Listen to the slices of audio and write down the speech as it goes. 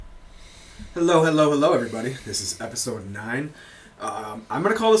Hello, hello, hello, everybody. This is episode 9. I'm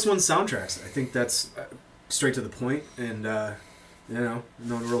going to call this one Soundtracks. I think that's straight to the point, and, no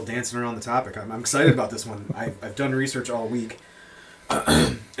real dancing around the topic. I'm excited about this one. I've done research all week,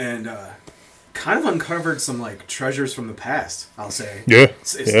 and kind of uncovered some, treasures from the past, I'll say. Yeah.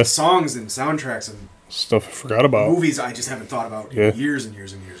 It's songs and soundtracks and stuff I forgot about. Movies I just haven't thought about in years and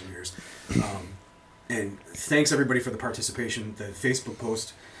years and years and years. And thanks, everybody, for the participation. The Facebook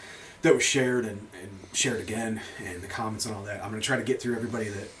post that was shared and shared again, and the comments and all that. I'm going to try to get through everybody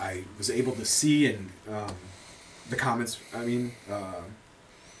that I was able to see, and the comments, I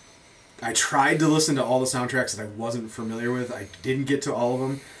tried to listen to all the soundtracks that I wasn't familiar with. I didn't get to all of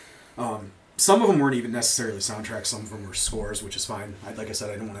them. Some of them weren't even necessarily soundtracks. Some of them were scores, which is fine. Like I said,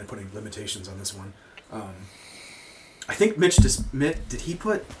 I didn't want to put any limitations on this one. I think Mitch did he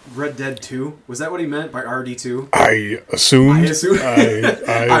put Red Dead 2? Was that what he meant by RD2? I assumed. I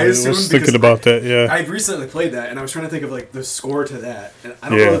was thinking about that, yeah. I recently played that, and I was trying to think of the score to that. And I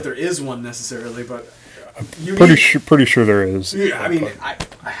don't know that there is one necessarily, but pretty sure there is. Yeah, I mean, I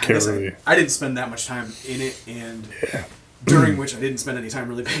didn't spend that much time in it, and during which I didn't spend any time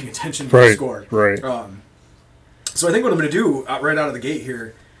really paying attention to the score. Right. So I think what I'm going to do right out of the gate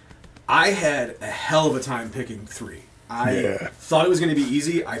here, I had a hell of a time picking 3. I thought it was going to be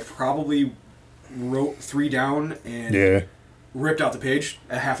easy. I probably wrote 3 down and ripped out the page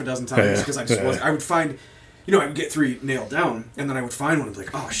a half a dozen times because I just wasn't. I would find, I would get 3 nailed down, and then I would find one and be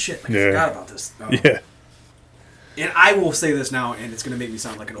like, oh shit, I forgot about this. And I will say this now, and it's going to make me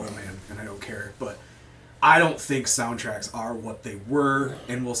sound like an old man, and I don't care, but I don't think soundtracks are what they were,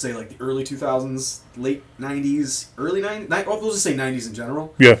 and we'll say the early 2000s, late 90s, early 90s, we'll just say 90s in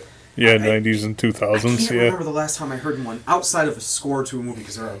general. Yeah, 90s and 2000s, I can't remember the last time I heard one outside of a score to a movie,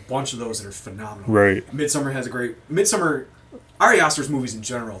 because there are a bunch of those that are phenomenal. Right. Midsommar has a great... Ari Aster's movies in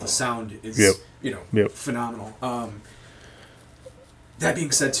general, the sound is, phenomenal. That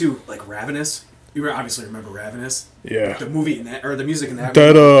being said, too, Ravenous... You obviously remember Ravenous. Yeah. The movie in that, or the music in that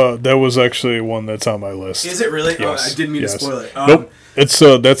movie. That was actually one that's on my list. Is it really? Yes. Oh, I didn't mean to spoil it. Nope.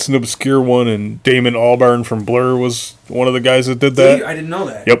 That's an obscure one, and Damon Albarn from Blur was one of the guys that did that. I didn't know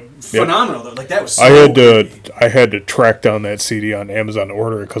that. Yep. Phenomenal though. That was so I had to track down that CD on Amazon to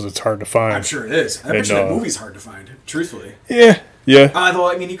order it because it's hard to find. I'm sure it is. I bet you that movie's hard to find, truthfully. Yeah.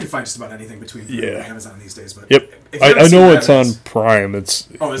 Though, you can find just about anything between Amazon these days. But I know it's on Prime. Is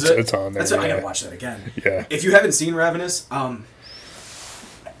it? It's on there. I gotta watch that again. Yeah. If you haven't seen Ravenous, who's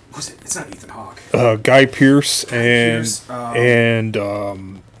it? It's not Ethan Hawke. Guy Pearce and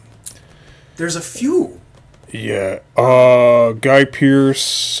there's a few. Yeah. Guy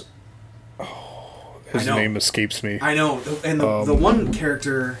Pearce. His name escapes me. I know, and the one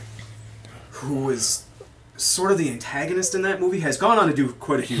character who is sort of the antagonist in that movie has gone on to do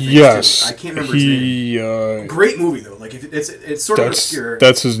quite a few things. Yes, too. I can't remember his name. Great movie though. It's sort of obscure.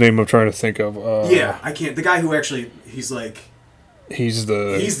 That's his name I'm trying to think of. I can't. The guy who actually he's the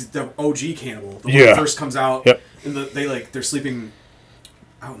OG cannibal. The one that first comes out. Yep. And they're sleeping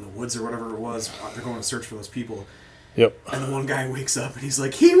out in the woods or whatever it was. They're going to search for those people. Yep. And the one guy wakes up and he's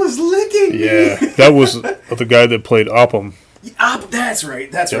like, he was licking me. Yeah, that was the guy that played Oppum. That's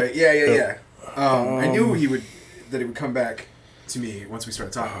right. Right. Yeah. I knew that he would come back to me once we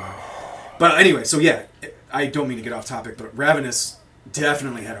started talking about it. But anyway, so I don't mean to get off topic, but Ravenous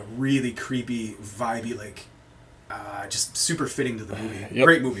definitely had a really creepy, vibey, just super fitting to the movie. Yep.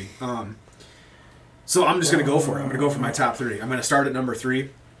 Great movie. So I'm just going to go for it. I'm going to go for my top 3. I'm going to start at number 3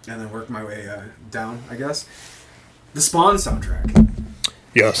 and then work my way down, I guess. The Spawn soundtrack.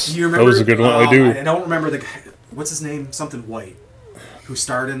 Yes. You remember? That was a good one. I do. I don't remember the guy. What's his name? Something White. Who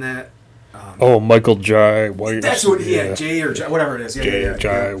starred in that. Michael Jai White. That's what he had. Jay or Jai, whatever it is.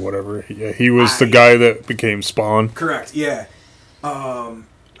 Jai, whatever. Yeah, he was the guy that became Spawn. Correct, yeah. I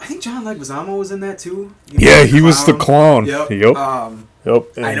think John Leguizamo was in that too. He was the clown. Yep. Yep.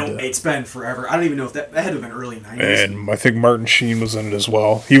 And, I don't. It's been forever. I don't even know if that had to have been early 90s. And I think Martin Sheen was in it as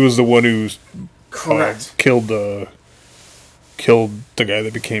well. He was the one who killed the guy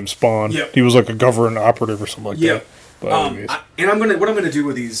that became Spawn. Yep. He was like a government operative or something like that. What I'm gonna do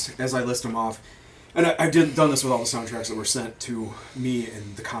with these as I list them off, and I've done this with all the soundtracks that were sent to me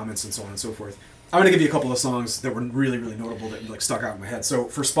in the comments and so on and so forth. I'm gonna give you a couple of songs that were really, really notable that stuck out in my head. So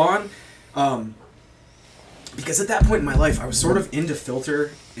for Spawn, because at that point in my life I was sort of into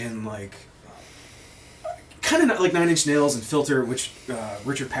Filter and kind of like Nine Inch Nails and Filter, which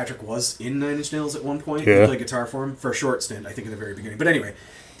Richard Patrick was in Nine Inch Nails at one point. He played guitar for him for a short stint, I think, at the very beginning. But anyway.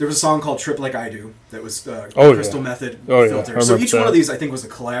 There was a song called Trip Like I Do that was Crystal Method Filter. So each one of these, I think, was a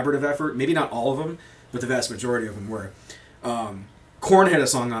collaborative effort. Maybe not all of them, but the vast majority of them were. Korn had a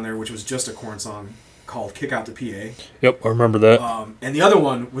song on there, which was just a Korn song called "Kick Out the PA." Yep, I remember that. And the other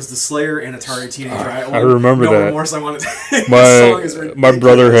one was the Slayer and Atari Teenage Idol. I remember no that. Remorse, I wanted to my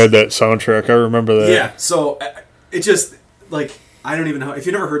brother had that soundtrack. I remember that. Yeah, so it just, like, I don't even know. If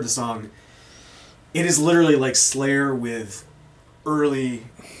you've never heard the song, it is literally like Slayer with early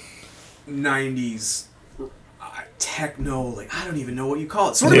 90s techno, like, I don't even know what you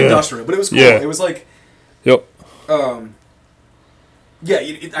call it. Sort of industrial, but it was cool. Yeah. It was like... Yep. Yeah,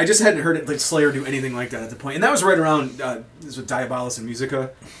 I just hadn't heard it, like, Slayer do anything like that at the point. And that was right around this was Diabolus and Musica,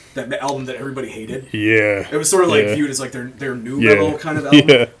 that album that everybody hated. Yeah. It was sort of like viewed as like their new metal kind of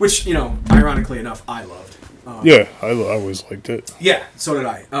album, which, you know, ironically enough, I loved. I always liked it. Yeah, so did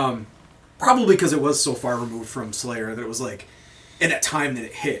I. Probably because it was so far removed from Slayer that it was like, in that time that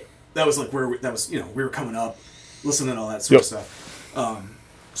it hit, that was like where we were coming up, listening to all that sort of stuff.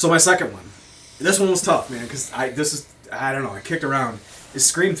 So my second one, this one was tough, man, because I don't know, I kicked around. Is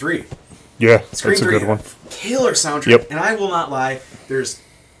Scream 3. Yeah, Scream that's a good one. Killer soundtrack. Yep. And I will not lie, is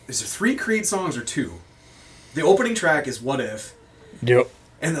there 3 Creed songs or 2? The opening track is What If. Yep.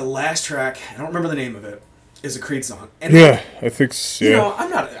 And the last track, I don't remember the name of it, is a Creed song. And I think so. You know, I'm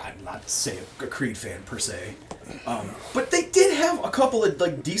not say a Creed fan per se. But they did have a couple of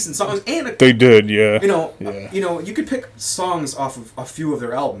like decent songs, and they did, yeah. You could pick songs off of a few of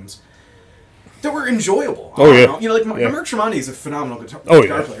their albums that were enjoyable. Like Mark Tremonti is a phenomenal guitar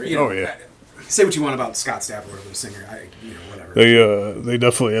player. Say what you want about Scott Stapp or whatever the singer, whatever. They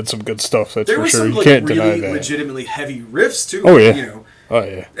definitely had some good stuff. That's for sure. Some, you can't deny really that. Legitimately heavy riffs too. Oh yeah. Oh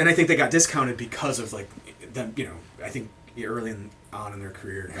yeah. And I think they got discounted because of like them. I think early on in their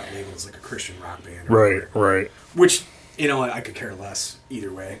career got labeled as like a Christian rock band. Right. Which I could care less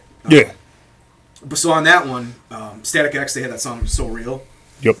either way. Yeah. But so on that one, Static X, they had that song "So Real."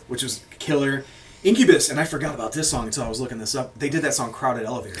 Yep. Which was killer. Incubus, and I forgot about this song until I was looking this up. They did that song "Crowded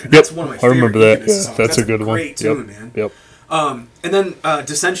Elevator." And that's one of my favorite. I remember that. Incubus songs. That's a good one. Great tune, man. Yep. And then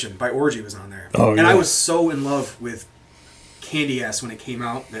 "Dissension" by Orgy was on there. Oh, and I was so in love with Candy Ass when it came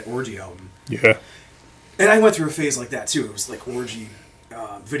out, that Orgy album. Yeah. And I went through a phase like that too. It was like Orgy,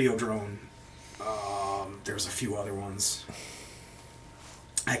 Videodrome. There was a few other ones.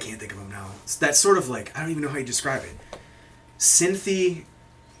 I can't think of them now. That's sort of like, I don't even know how you describe it. Synthy,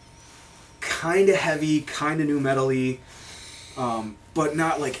 kind of heavy, kind of new metal-y, but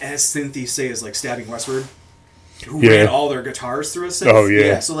not like as synthy, say, as like Stabbing Westward, who ran all their guitars through a synth. Oh,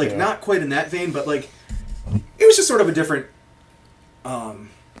 yeah. So like not quite in that vein, but like it was just sort of a different.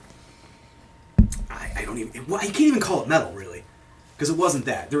 I don't even. Well, you can't even call it metal really, because it wasn't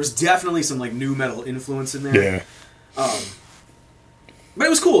that. There was definitely some like new metal influence in there. Yeah. But it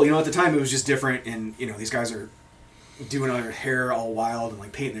was cool, at the time it was just different, and these guys are doing their hair all wild and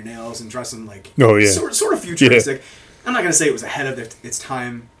like painting their nails and dressing like sort of futuristic. Yeah. I'm not gonna say it was ahead of its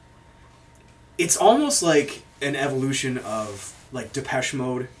time. It's almost like an evolution of like Depeche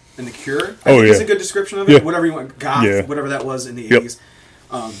Mode and The Cure. I think is a good description of it. Yeah. Whatever you want, goth, whatever that was in the 80s.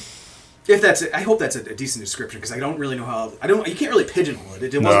 If that's it, I hope that's a decent description, because I don't really know how. You can't really pigeonhole it.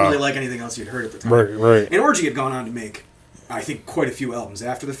 It wasn't really like anything else you'd heard at the time. Right. And Orgy had gone on to make, I think, quite a few albums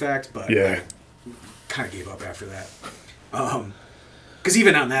after the fact, but I kind of gave up after that. Because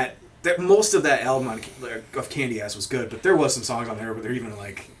even on that most of that album of Candy Ass was good, but there was some songs on there where they're even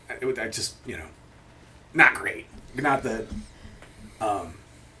like, I just not great, not the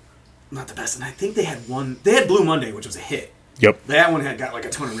best. And I think they had Blue Monday, which was a hit. Yep. That one got like a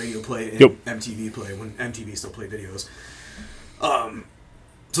ton of radio play and MTV play when MTV still played videos.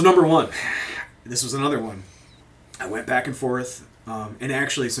 So number one, this was another one. I went back and forth, and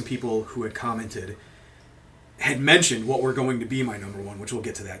actually some people who had commented had mentioned what were going to be my number one, which we'll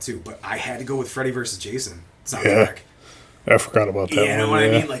get to that too. But I had to go with Freddy vs. Jason soundtrack. Yeah, I forgot about that one. You know what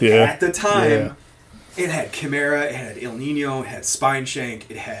I mean? Like at the time, it had Chimera, it had El Nino, it had Spineshank,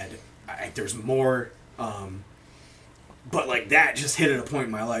 it had there's more. But like that just hit at a point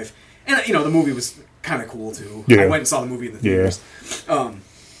in my life, and the movie was kind of cool too. I went and saw the movie in the theaters.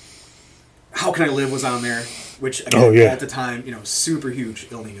 How Can I Live was on there, which again, at the time, super huge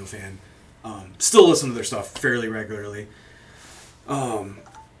El Nino fan. Still listen to their stuff fairly regularly. Army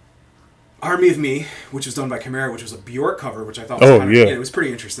of Me, which was done by Chimera, which was a Bjork cover, which I thought was it was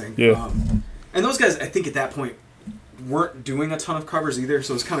pretty interesting. Yeah. And those guys, I think at that point, weren't doing a ton of covers either,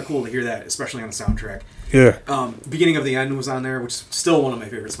 so it's kind of cool to hear that, especially on the soundtrack. Yeah. Beginning of the End was on there, which is still one of my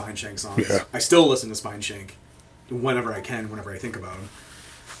favorite Spineshank songs. Yeah. I still listen to Spineshank whenever I can, whenever I think about him.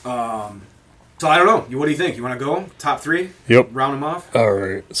 So I don't know. What do you think? You want to go? Top three? Yep. Round them off? All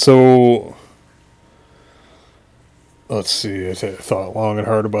right. So, let's see. I thought long and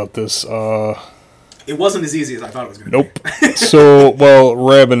hard about this. It wasn't as easy as I thought it was going to be. Nope. So, well,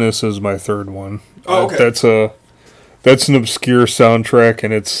 Ravenous is my third one. Oh, okay. That's an obscure soundtrack,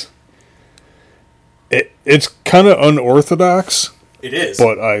 and it's kind of unorthodox. It is.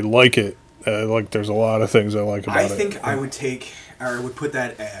 But I like it. There's a lot of things I like about it. I think I would put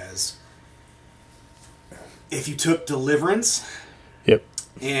that as, if you took Deliverance. Yep.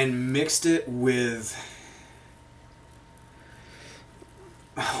 And mixed it with,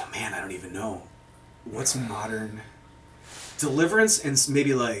 oh man, I don't even know. What's modern? Deliverance and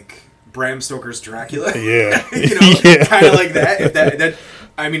maybe like Bram Stoker's Dracula. Yeah. Yeah. Kind of like that. If that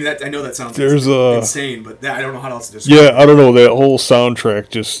I mean, I know that sounds insane, but I don't know how else to describe it. Yeah, I don't know. That whole soundtrack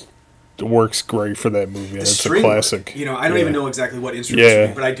just works great for that movie. And it's a classic. Work. I don't even know exactly what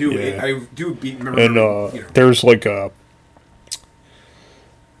instruments, but I do. Yeah. I do remember. And there's like a.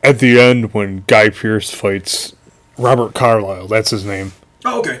 At the end, when Guy Pearce fights Robert Carlyle, that's his name.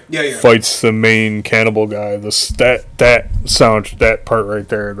 Oh, okay, yeah. Fights the main cannibal guy. That part right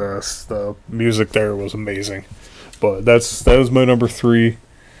there, the music there was amazing. But that was my number 3.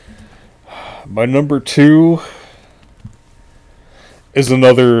 My number 2 is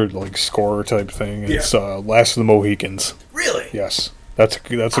another like score type thing. It's Last of the Mohicans. Really? Yes, that's a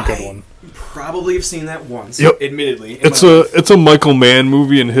good one. Probably have seen that once. Yep. Admittedly, it's a Michael Mann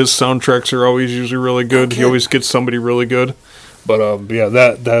movie, and his soundtracks are always usually really good. Okay. He always gets somebody really good. But yeah,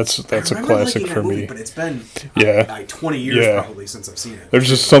 that's a classic for me. But it's been 20 years probably since I've seen it. There's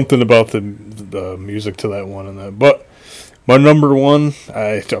just something about the music to that one and that. But my number 1,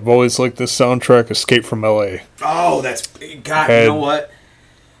 I've always liked this soundtrack, Escape from L.A. Oh, you know what?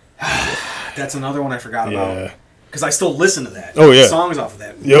 That's another one I forgot about. Because I still listen to that. Oh, yeah. Songs off of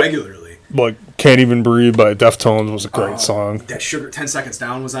that regularly. Like Can't Even Breathe by Deftones was a great song. That 10 Seconds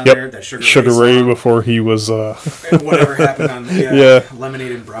Down was on there. That Sugar Ray before he was... and whatever happened on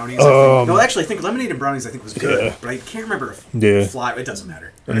Lemonade and Brownies. No, actually, I think Lemonade and Brownies was good. But I can't remember if Fly... It doesn't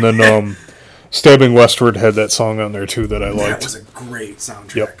matter. And then Stabbing Westward had that song on there, too, that I liked. That was a great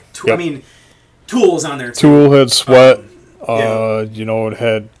soundtrack. I mean, Tool was on there, too. Tool had Sweat. It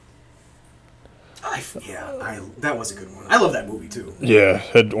had... that was a good one. I love that movie too. Yeah,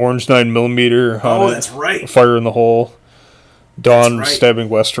 had Orange 9mm. Oh, that's right. Fire in the Hole. Dawn Stabbing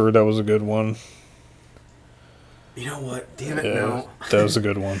Westward. That was a good one. You know what? Damn it! No, that was a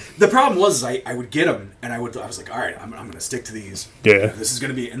good one. The problem was I would get them, and I was like, all right, I'm going to stick to these. Yeah, this is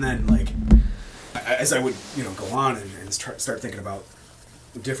going to be, and then like as I would go on and start thinking about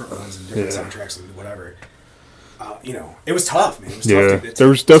different ones and different soundtracks and whatever. It was tough, man. It was tough. There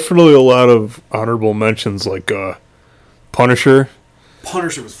was definitely a lot of honorable mentions, like Punisher.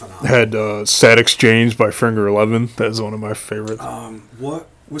 Punisher was phenomenal. Had Sad Exchange by Finger Eleven. That's one of my favorites. What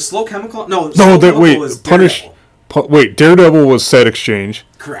was Slow Chemical? No, was Daredevil was Sad Exchange.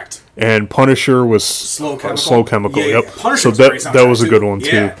 Correct. And Punisher was Slow Chemical. Yep. Punisher that was a good one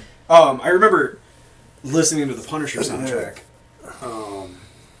too. I remember listening to the Punisher soundtrack.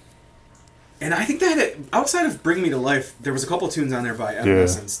 And I think that outside of Bring Me to Life, there was a couple tunes on there by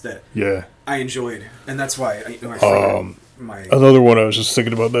Evanescence that I enjoyed, and that's why my another one I was just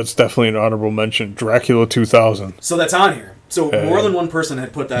thinking about. That's definitely an honorable mention. Dracula 2000. So that's on here. So more than one person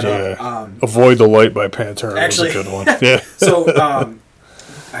had put that up. Avoid the Light by Pantera was a good one. Yeah. So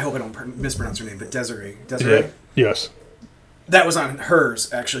I hope I don't mispronounce her name, but Desiree. Yeah. Yes. That was on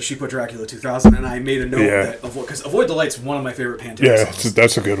hers, actually. She put Dracula 2000, and I made a note that because Avoid the Light's one of my favorite Pantera songs.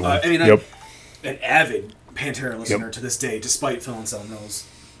 That's a good one. I'm an avid Pantera listener to this day, despite Phil Anselmo knows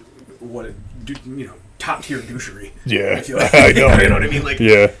what top tier douchery. Yeah, I feel like. I know. You know what I mean? Like,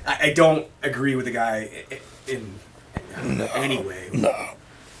 I don't agree with the guy in any way. No.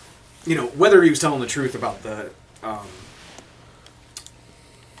 Whether he was telling the truth about the.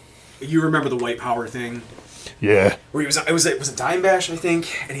 You remember the white power thing? Yeah. Where he was, it was a dime bash, I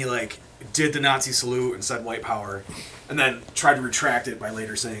think, and he did the Nazi salute and said white power, and then tried to retract it by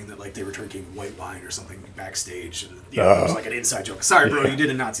later saying that they were drinking white wine or something backstage, and it was like an inside joke. Sorry, bro, you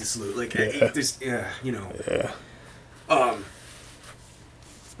did a Nazi salute.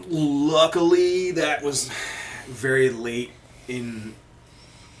 Luckily, that was very late in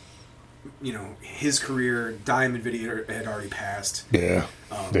his career. Diamond Video had already passed. Yeah.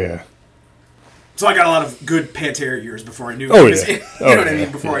 So I got a lot of good Pantera years before I knew. Oh, he was, you know what I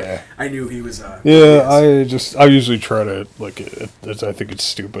mean? Before I knew he was. I usually try to I think it's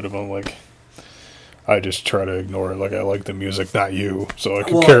stupid of him. I just try to ignore it. I like the music, not you. So I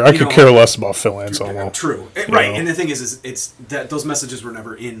could care less about Phil Anselmo. True, right? And the thing is it's that those messages were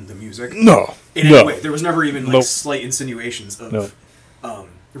never in the music. No, in any way. There was never even slight insinuations of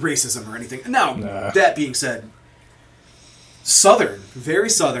racism or anything. Now, that being said, very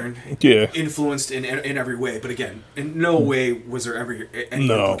Southern, Yeah. influenced in every way. But again, in no way was there ever any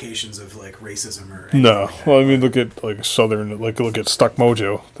implications of like racism or anything No. like that. Well, I mean, look at like Southern, like look at Stuck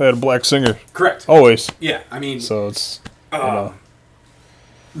Mojo. They had a black singer. Correct. Always. Yeah, I mean, So it's you know,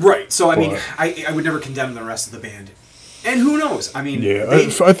 right. So I mean, But- I would never condemn the rest of the band. And who knows? I mean, yeah. they,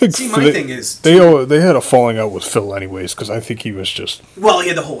 I think see, my thing is they had a falling out with Phil anyways because I think he was just well, he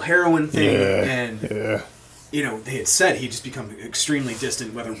had the whole heroin thing, yeah and yeah you know, they had said he'd just become extremely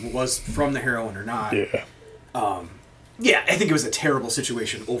distant, whether it was from the heroin or not. yeah. Yeah, I think it was a terrible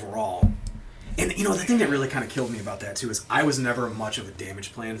situation overall. And, you know, the thing that really kind of killed me about that, too, is I was never much of a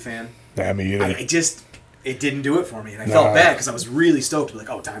Damage Plan fan. Nah, me either. I just, it didn't do it for me. And I felt bad because I was really stoked to be like,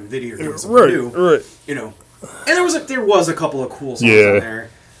 oh, Time of Idiot, or doing something new. Right. You know. And there was a couple of cool songs Yeah. on there.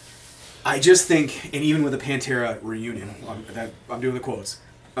 I just think, and even with the Pantera reunion, I'm doing the quotes,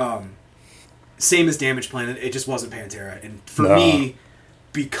 same as Damage Plan, it just wasn't Pantera. And for me,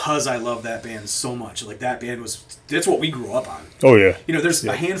 because I love that band so much, like that band that's what we grew up on. Oh yeah. You know, there's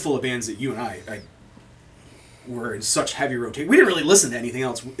a handful of bands that you and I were in such heavy rotation. We didn't really listen to anything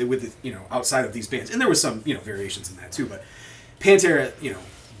else with you know, outside of these bands, and there was some, you know, variations in that too. But Pantera, you know,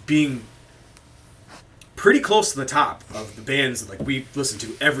 being pretty close to the top of the bands that like we listen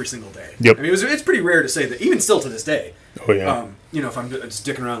to every single day. Yep. I mean, it's pretty rare to say that, even still to this day. Oh yeah. You know, if I'm just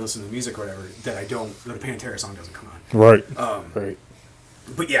dicking around listening to music or whatever, that a Pantera song doesn't come on. Right. Right.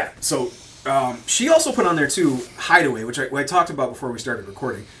 But yeah, so she also put on there too Hideaway, which I talked about before we started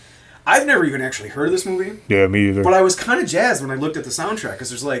recording. I've never even actually heard of this movie. Yeah, me either. But I was kind of jazzed when I looked at the soundtrack because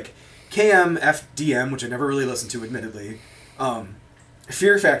there's like KMFDM, which I never really listened to, admittedly.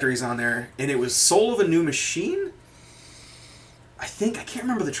 Fear Factory's on there, and it was Soul of a New Machine. I can't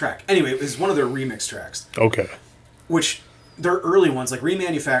remember the track. Anyway, it was one of their remix tracks. Okay. Which their early ones, like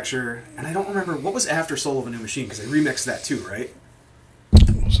Remanufacture, and I don't remember what was after Soul of a New Machine because they remixed that too, right?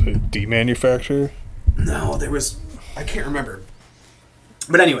 Was it Demanufacture? No, I can't remember.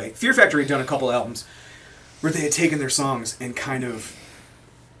 But anyway, Fear Factory had done a couple albums where they had taken their songs and kind of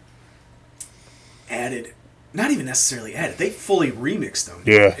added, not even necessarily added, they fully remixed them.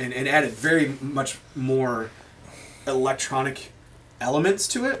 Yeah. And added very much more electronic elements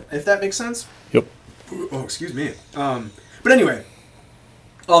to it, if that makes sense. Yep. Oh, excuse me. But anyway,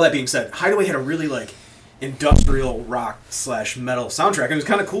 all that being said, Hideaway had a really like industrial rock / metal soundtrack. It was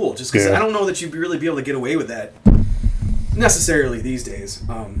kind of cool, just because I don't know that you'd really be able to get away with that necessarily these days.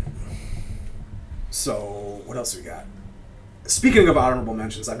 So what else do we got? Speaking of honorable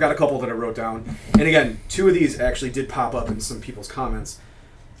mentions, I've got a couple that I wrote down, and again, 2 of these actually did pop up in some people's comments.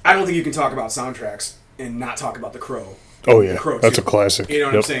 I don't think you can talk about soundtracks and not talk about The Crow. Oh yeah, Crow that's 2. a classic. You know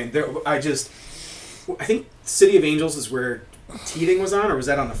what I'm saying? I think City of Angels is where Teeting was on, or was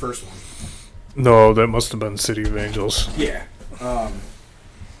that on the first one? No, that must have been City of Angels. Yeah.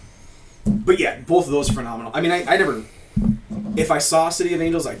 But yeah, both of those are phenomenal. I mean, I never... If I saw City of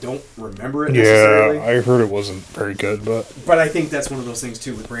Angels, I don't remember it necessarily. Yeah, I heard it wasn't very good, but... But I think that's one of those things,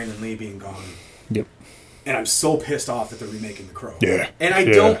 too, with Brandon Lee being gone. Yep. And I'm so pissed off that they're remaking The Crow. Yeah. And I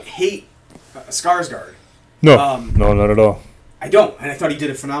don't hate Skarsgård. No, no, not at all. I don't. And I thought he did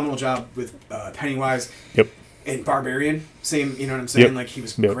a phenomenal job with Pennywise. Yep. And Barbarian. Same, you know what I'm saying? Yep. Like, he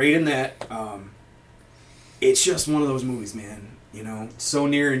was great in that. It's just one of those movies, man. You know? So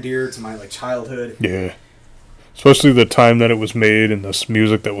near and dear to my, like, childhood. Yeah. Especially the time that it was made and this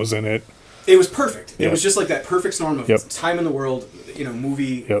music that was in it. It was perfect. Yep. It was just like that perfect storm of time in the world, you know,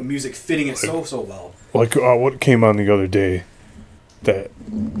 movie, music fitting it so well. Like, what came on the other day that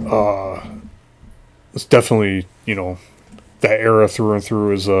it's definitely, you know, that era through and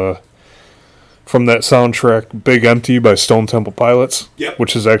through is from that soundtrack Big Empty by Stone Temple Pilots. Yep.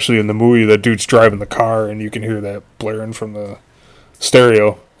 Which is actually in the movie. That dude's driving the car and you can hear that blaring from the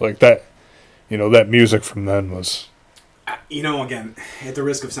stereo. Like that, you know, that music from then was... You know, again, at the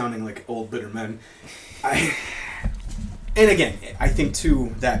risk of sounding like old bitter men, and again, I think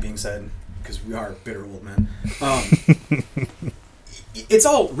too, that being said, because we are bitter old men, it's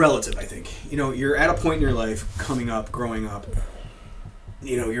all relative, I think. You know, you're at a point in your life, coming up, growing up,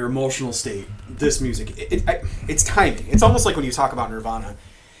 you know, your emotional state, this music, it's timing. It's almost like when you talk about Nirvana.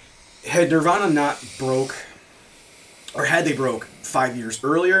 Had Nirvana not broke, or had they broke 5 years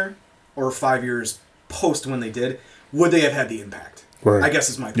earlier, or 5 years post when they did, would they have had the impact? Right. I guess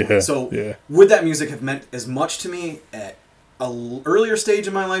is my point. Yeah, So would that music have meant as much to me at an earlier stage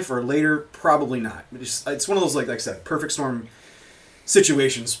in my life or later? Probably not. It's one of those, like I said, perfect storm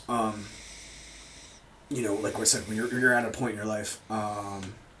situations. You know, like I said, when you're at a point in your life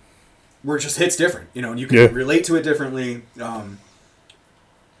where it just hits different, you know, and you can relate to it differently.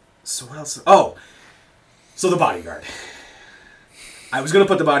 So what else? Oh, so The Bodyguard. I was going to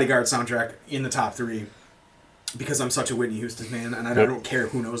put the Bodyguard soundtrack in the top 3 because I'm such a Whitney Houston fan, and I don't care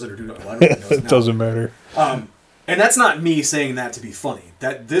who knows it or who knows it. It doesn't matter. And that's not me saying that to be funny.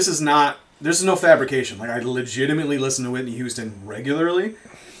 This is no fabrication. Like, I legitimately listen to Whitney Houston regularly,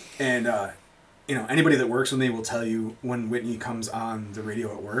 and anybody that works with me will tell you when Whitney comes on the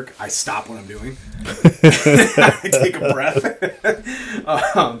radio at work, I stop what I'm doing. I take a breath.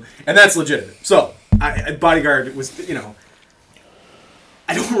 And that's legitimate. So, Bodyguard was,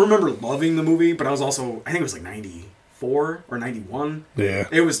 I don't remember loving the movie, but I think it was like 94 or 91. Yeah.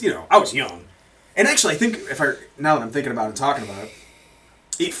 It was, I was young. And actually, I think now that I'm thinking about it and talking about it,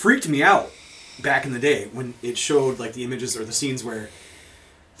 it freaked me out back in the day when it showed like the images or the scenes where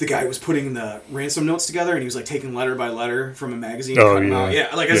the guy was putting the ransom notes together and he was like taking letter by letter from a magazine. Oh, yeah.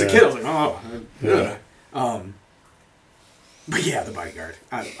 Yeah, like as a kid I was like, yeah. But yeah, The Bodyguard.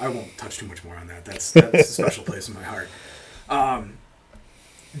 I won't touch too much more on that. That's a special place in my heart.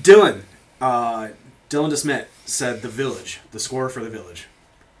 Dylan DeSmet said The Village, the score for The Village.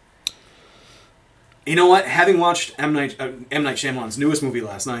 You know what? Having watched M. Night Shyamalan's newest movie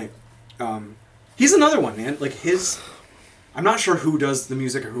last night, he's another one, man. Like I'm not sure who does the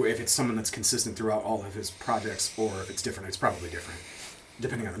music or if it's someone that's consistent throughout all of his projects or if it's different. It's probably different,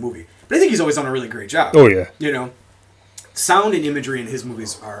 depending on the movie. But I think he's always done a really great job. Oh, yeah. Sound and imagery in his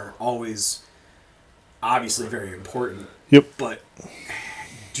movies are always obviously very important. Yep. But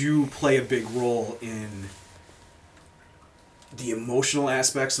do play a big role in the emotional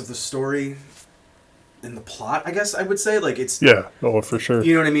aspects of the story and the plot, I guess I would say. Like it's... Yeah, for sure.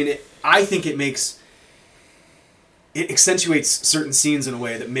 You know what I mean? I think it accentuates certain scenes in a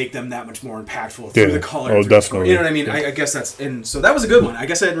way that make them that much more impactful through the color. Oh, definitely. You know what I mean? Yeah. I guess that's... And so that was a good one. I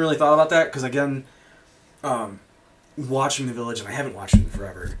guess I hadn't really thought about that because, again, watching The Village, and I haven't watched it in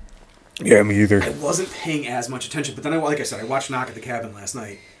forever. Yeah, me either. I wasn't paying as much attention, but then, like I said, I watched Knock at the Cabin last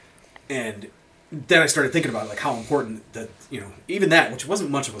night, and then I started thinking about like how important that, even that, which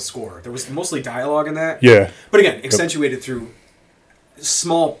wasn't much of a score. There was mostly dialogue in that. Yeah. But again, accentuated through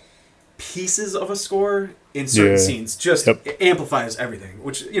small pieces of a score in certain scenes. Just it amplifies everything,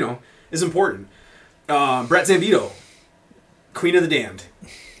 which, is important. Brett Zambito, Queen of the Damned.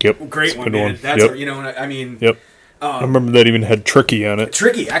 Yep. Great one, man. That's, I mean... Yep. I remember that even had Tricky on it.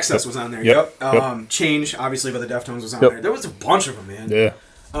 Tricky, Excess was on there. Yep. Change, obviously, by the Deftones was on there. There was a bunch of them, man. Yeah.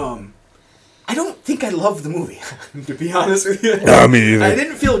 I don't think I loved the movie, to be honest with you. No, me either. I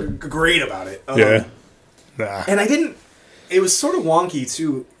didn't feel great about it. Nah. And it was sort of wonky,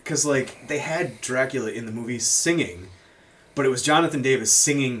 too, because, like, they had Dracula in the movie singing, but it was Jonathan Davis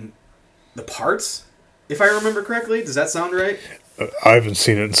singing the parts, if I remember correctly. Does that sound right? I haven't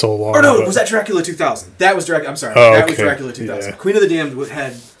seen it in so long. Or no, was that Dracula 2000? That was Dracula. I'm sorry. Oh, that okay. was Dracula 2000. Yeah. Queen of the Damned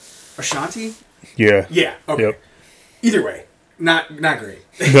had Ashanti? Yeah. Yeah. Okay. Yep. Either way, not great.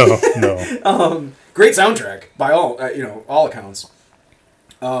 No. Great soundtrack by all all accounts.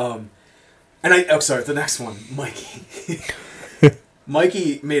 The next one, Mikey.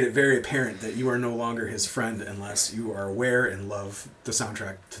 Mikey made it very apparent that you are no longer his friend unless you are aware and love the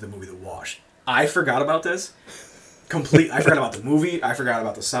soundtrack to the movie The Wash. I forgot about this. I forgot about the movie. I forgot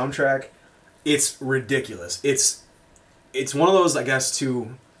about the soundtrack. It's ridiculous. It's one of those, I guess,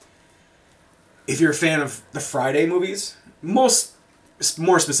 if you're a fan of the Friday movies, more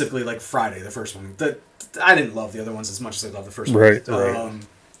specifically like Friday, the first one. I didn't love the other ones as much as I love the first one. Right.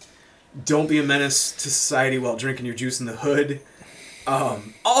 Don't Be a Menace to Society While Drinking Your Juice in the Hood.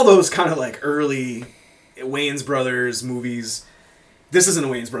 All those kind of like early Wayans Brothers movies. This isn't a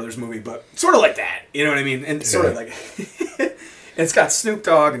Wayans Brothers movie, but sort of like that. You know what I mean? And sort of like... it's got Snoop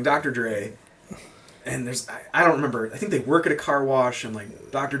Dogg and Dr. Dre. And there's... I don't remember. I think they work at a car wash, and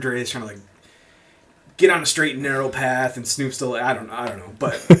like Dr. Dre is trying to like get on a straight and narrow path, and Snoop's still... I don't know.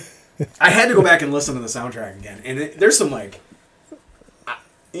 But I had to go back and listen to the soundtrack again. And there's some like...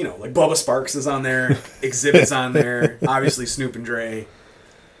 like Bubba Sparks is on there. Exhibit's on there. Obviously Snoop and Dre.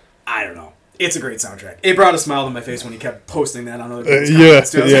 I don't know. It's a great soundtrack. It brought a smile to my face when he kept posting that on other people's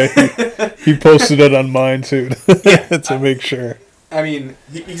comments. He posted it on mine too to make sure. I mean,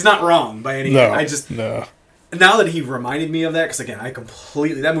 he's not wrong by any means. No. Now that he reminded me of that, because again,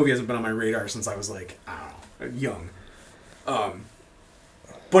 that movie hasn't been on my radar since I was like, I don't know, young.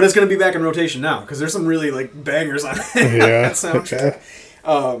 But it's going to be back in rotation now because there's some really like bangers on that soundtrack.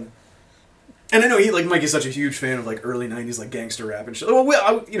 And I know Mike is such a huge fan of like early '90s like gangster rap and shit. Well,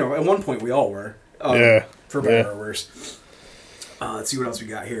 at one point we all were. For better or worse. Let's see what else we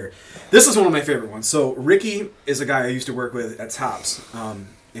got here. This is one of my favorite ones. So Ricky is a guy I used to work with at Tops, and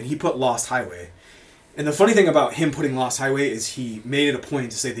he put Lost Highway. And the funny thing about him putting Lost Highway is he made it a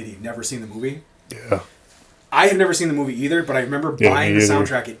point to say that he'd never seen the movie. Yeah. I had never seen the movie either, but I remember buying the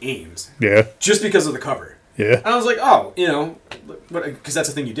soundtrack at Ames. Yeah. Just because of the cover. Yeah. And I was like, oh, because that's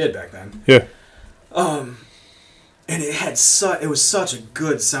the thing you did back then. Yeah. And it had it was such a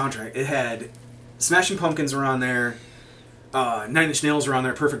good soundtrack. It had Smashing Pumpkins were on there, Nine Inch Nails were on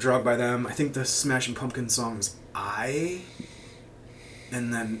there, Perfect Drug by them. I think the Smashing Pumpkins song was I.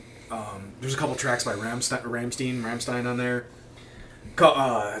 And then there's a couple tracks by Rammstein on there.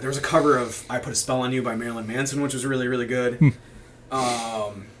 There was a cover of I Put a Spell on You by Marilyn Manson, which was really, really good.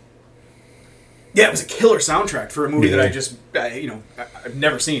 Yeah, it was a killer soundtrack for a movie that I've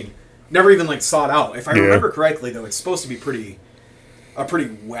never seen. Never even sought out. If I remember correctly, though, it's supposed to be a pretty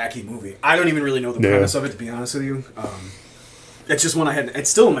wacky movie. I don't even really know the premise of it, to be honest with you. It's just one I had. It's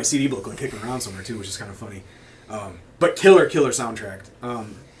still in my CD book, kicking around somewhere too, which is kind of funny. But killer soundtrack.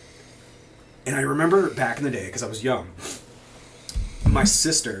 And I remember back in the day, because I was young, my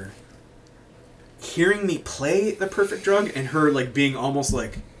sister hearing me play The Perfect Drug and her being almost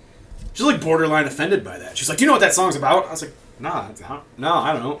she's borderline offended by that. She's like, "Do you know what that song's about?" I was like, "Nah, no,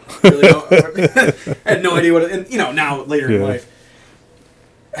 I don't know. Really don't." I had no idea what it, and now later in life,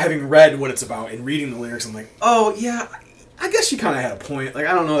 having read what it's about and reading the lyrics, I'm like, "Oh yeah, I guess she kind of had a point." I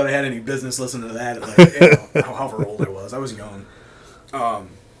don't know that I had any business listening to that. However old I was young.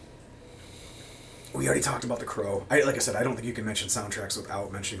 We already talked about The Crow. Like I said, I don't think you can mention soundtracks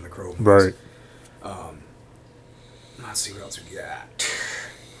without mentioning The Crow movies. Right. Let's see what else we got.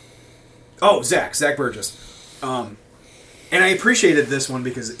 Oh, Zach Burgess. And I appreciated this one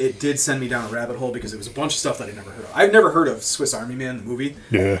because it did send me down a rabbit hole because it was a bunch of stuff that I'd never heard of. I've never heard of Swiss Army Man, the movie.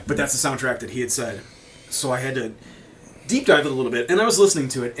 Yeah. But that's the soundtrack that he had said. So I had to deep dive it a little bit. And I was listening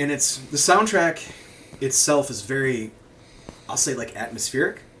to it, and the soundtrack itself is very, I'll say,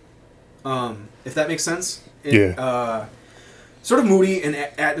 atmospheric. If that makes sense. Sort of moody and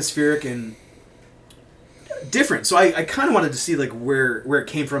atmospheric and different. So I kind of wanted to see where it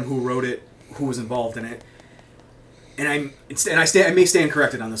came from, who wrote it, who was involved in it. And I may stand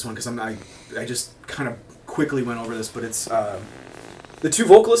corrected on this one because I just kind of quickly went over this, but it's the two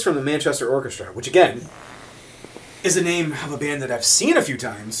vocalists from the Manchester Orchestra, which again is a name of a band that I've seen a few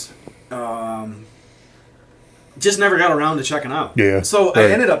times. Just never got around to checking out. Yeah. So I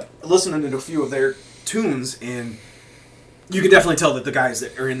ended up listening to a few of their tunes, and you can definitely tell that the guys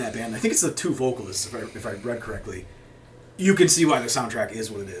that are in that band, I think it's the two vocalists, if I read correctly, you can see why the soundtrack is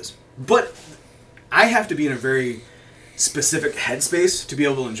what it is. But I have to be in a very specific headspace to be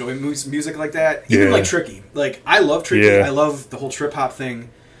able to enjoy music like that. Even Tricky. I love Tricky. Yeah. I love the whole trip hop thing,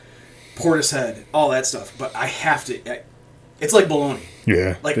 Portishead, all that stuff. But I have to... It's like bologna.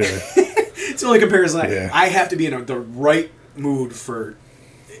 Yeah. It's the only comparison. I have to be in the right mood to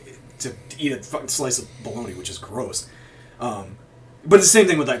eat a fucking slice of bologna, which is gross. But it's the same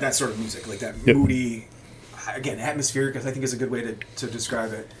thing with that sort of music, that moody, again, atmospheric. I think is a good way to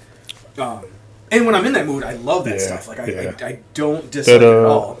describe it. And when I'm in that mood, I love that stuff. I don't dislike it at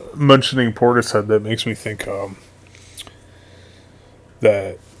all. Mentioning Portishead, that makes me think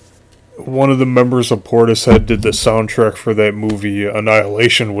that one of the members of Portishead did the soundtrack for that movie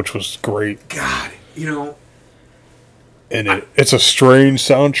Annihilation, which was great. God, and it's a strange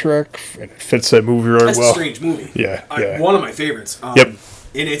soundtrack, and it fits that movie well. It's a strange movie. Yeah. One of my favorites. Yep. And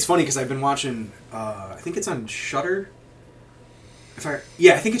it's funny because I've been watching, I think it's on Shudder. I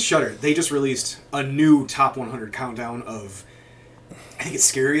think it's Shudder. They just released a new top 100 countdown of, I think it's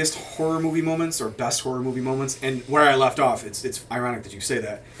scariest horror movie moments or best horror movie moments. And where I left off, it's ironic that you say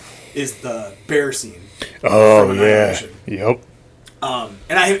that, is the bear scene. Oh, yeah. Yep. And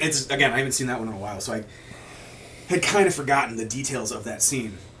I haven't seen that one in a while, so I had kind of forgotten the details of that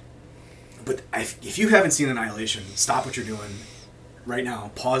scene. But if you haven't seen Annihilation, stop what you're doing right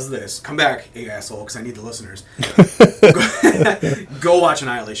now. Pause this. Come back, asshole, because I need the listeners. Go watch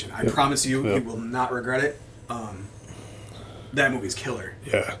Annihilation. I promise you, you will not regret it. That movie's killer.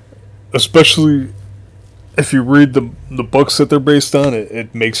 Yeah. Especially if you read the books that they're based on,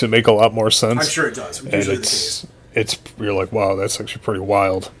 it makes it make a lot more sense. I'm sure it does. And you're like, wow, that's actually pretty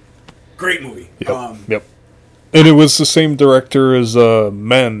wild. Great movie. Yep. Yep. And it was the same director as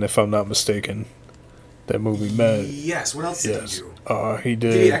Men, if I'm not mistaken. That movie, Men. Yes. What else did he do? He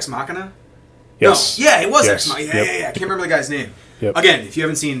did... Did he Ex Machina? Yes. No. Yeah, it was Ex Machina. Yeah. I can't remember the guy's name. Yep. Again, if you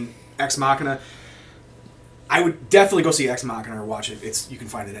haven't seen Ex Machina, I would definitely go see Ex Machina or watch it. You can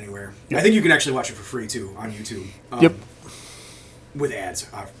find it anywhere. Yep. I think you can actually watch it for free, too, on YouTube. Yep. With ads,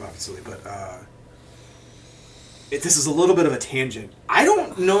 obviously. But this is a little bit of a tangent. I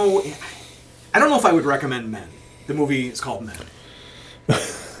don't know if I would recommend Men. The movie is called Men.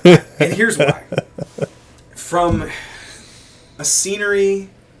 And here's why. From a scenery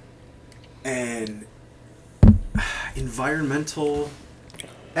and environmental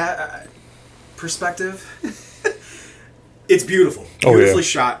perspective, it's beautiful. Beautifully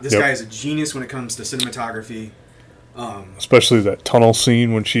shot. This guy is a genius when it comes to cinematography. Especially that tunnel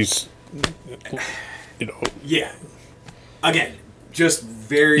scene when she's, Yeah. Again, just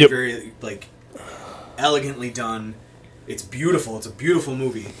very, very, like, elegantly done. It's beautiful. It's a beautiful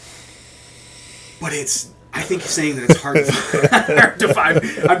movie. But I think saying that it's hard to find.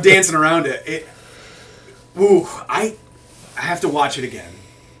 I'm dancing around it. I have to watch it again.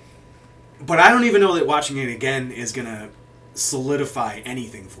 But I don't even know that watching it again is going to solidify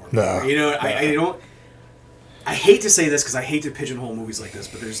anything for me. No. I don't... I hate to say this because I hate to pigeonhole movies like this,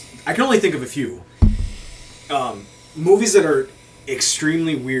 but I can only think of a few. Movies that are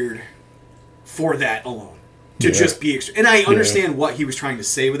extremely weird for that alone. To just be and I understand what he was trying to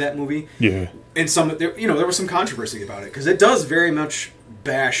say with that movie. Yeah. And there was some controversy about it because it does very much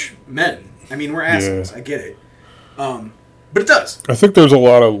bash men. I mean, we're assholes. I get it. But it does. I think there's a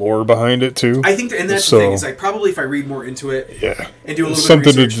lot of lore behind it too. I think, and that's the thing is, probably if I read more into it, and do a little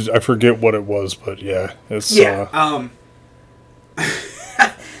something bit of research, I forget what it was, but it's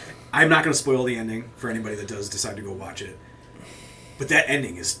I'm not going to spoil the ending for anybody that does decide to go watch it. But that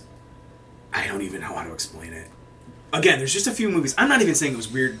ending is, I don't even know how to explain it. Again, there's just a few movies. I'm not even saying it was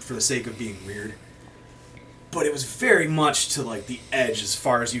weird for the sake of being weird, but it was very much to like the edge as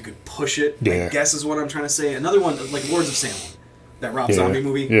far as you could push it. I guess is what I'm trying to say. Another one, like Lords of Salem, that Rob Zombie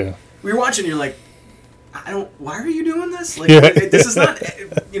movie. Yeah. We were watching, and you're like, why are you doing this? Like, this is not,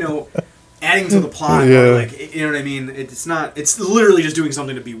 adding to the plot. Or like, you know what I mean? It's not. It's literally just doing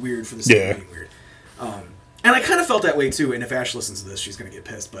something to be weird for the sake of being weird. And I kind of felt that way too. And if Ash listens to this, she's gonna get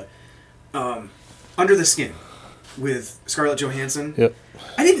pissed. But Under the Skin with Scarlett Johansson. Yep.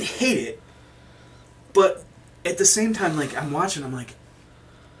 I didn't hate it, but at the same time, like I'm watching, I'm like,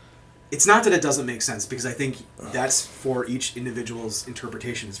 it's not that it doesn't make sense because I think that's for each individual's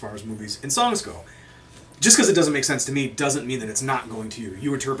interpretation as far as movies and songs go. Just because it doesn't make sense to me doesn't mean that it's not going to you.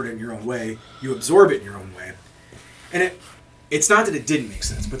 You interpret it in your own way. You absorb it in your own way. And it's not that it didn't make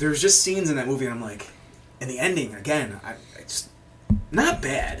sense, but there's just scenes in that movie and I'm like, and the ending, again, it's not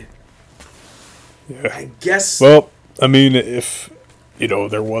bad. Yeah. I guess... Well, I mean, if,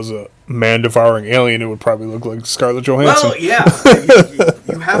 there was a man-devouring alien, it would probably look like Scarlett Johansson. Well, yeah.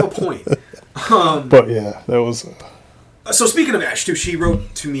 you have a point. But yeah, that was... So speaking of Ash, too, she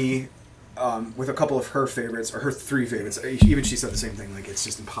wrote to me with a couple of her favorites, or her 3 favorites. Even she said the same thing, like it's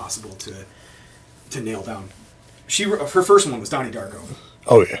just impossible to nail down. Her first one was Donnie Darko.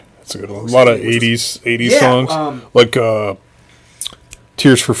 Oh yeah, that's a good one. A lot of 80s songs, like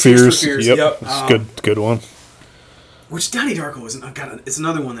Tears for Fears. Yep. It's good one. Which Donnie Darko it's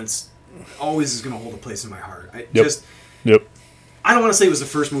another one that's always is going to hold a place in my heart. I don't want to say it was the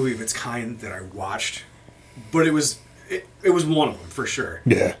first movie of its kind that I watched, but it was one of them for sure.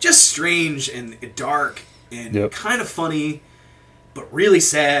 Yeah. Just strange and dark and kind of funny, but really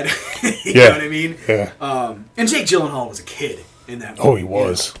sad. You know what I mean? Yeah. And Jake Gyllenhaal was a kid in that movie. Oh, he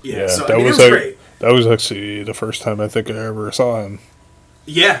was. Yeah. So, that was great. That was actually the first time I think I ever saw him.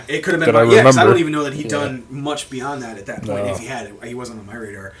 Yeah, it could have been. Because I don't even know that he'd done much beyond that at that point. No. If he had, he wasn't on my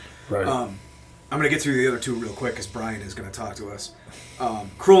radar. Right. I'm going to get through the other 2 real quick because Brian is going to talk to us.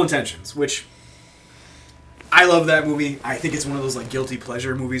 Cruel Intentions, which I love that movie. I think it's one of those like guilty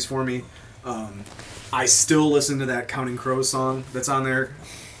pleasure movies for me. I still listen to that Counting Crows song that's on there.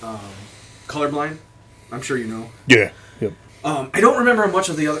 Colorblind. I'm sure you know. Yeah. Yep. I don't remember much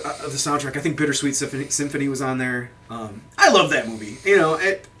of the soundtrack. I think Bittersweet Symphony was on there. I love that movie.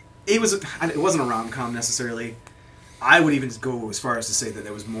 It wasn't a rom-com necessarily. I would even go as far as to say that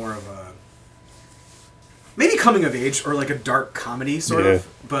it was more of a maybe coming of age or like a dark comedy sort of.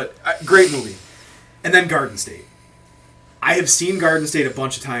 But great movie. And then Garden State. I have seen Garden State a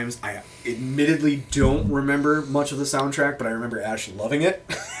bunch of times. I admittedly don't remember much of the soundtrack, but I remember Ash loving it.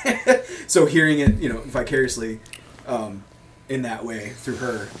 So hearing it, vicariously in that way through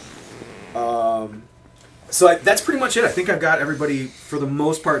her. So that's pretty much it. I think I've got everybody for the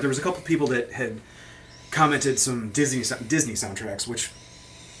most part. There was a couple people that had commented some Disney soundtracks, which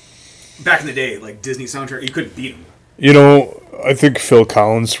back in the day, like Disney soundtrack, you couldn't beat them. I think Phil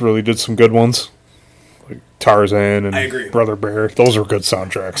Collins really did some good ones. Like Tarzan and I agree. Brother Bear. Those are good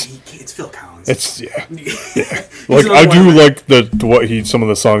soundtracks. It's Phil Collins. Yeah. Like I do like some of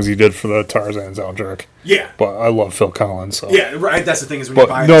the songs he did for the Tarzan soundtrack. Yeah. But I love Phil Collins. So. Yeah, right. That's the thing is when you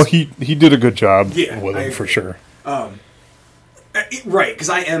buy no, he did a good job with him for sure. Right, because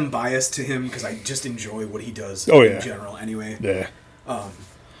I am biased to him because I just enjoy what he does in general anyway. Yeah.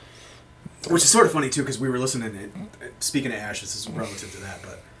 Which is sort of funny too because we were listening. Speaking of Ash, this is relative to that,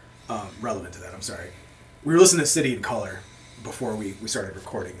 but relevant to that. I'm sorry. we were listening to City in Color before we started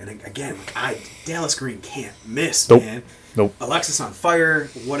recording, and again, Dallas Green can't miss, Nope. man. Nope. Alexis on Fire,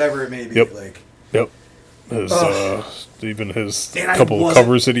 whatever it may be. Yep. Like, Yep. Even his And couple of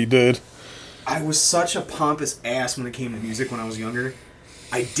covers that he did. I was such a pompous ass when it came to music when I was younger.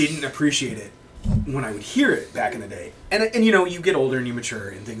 I didn't appreciate it when I would hear it back in the day. And you know, you get older and you mature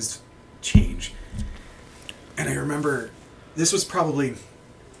and things change. And I remember this was probably,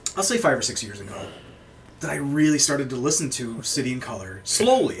 I'll say 5 or 6 years ago, that I really started to listen to City in Color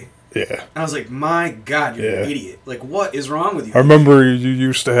slowly. Yeah. And I was like, my God, you're an idiot. Like, what is wrong with you? I remember you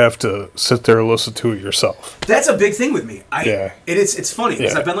used to have to sit there and listen to it yourself. That's a big thing with me. It's funny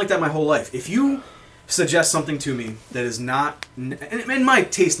because Yeah. I've been like that my whole life. If you suggest something to me that is not, and my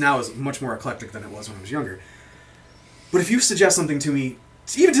taste now is much more eclectic than it was when I was younger, but if you suggest something to me,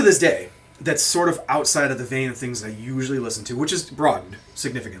 even to this day, that's sort of outside of the vein of things that I usually listen to, which is broadened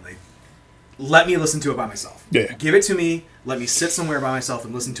significantly, let me listen to it by myself. Yeah. Give it to me, let me sit somewhere by myself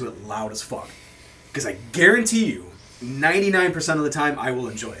and listen to it loud as fuck. Because I guarantee you, 99% of the time, I will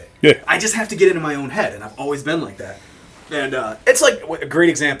enjoy it. Yeah. I just have to get into my own head, and I've always been like that. And it's like, a great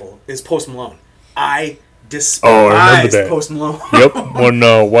example is Post Malone. I despise Post Malone. Yep. When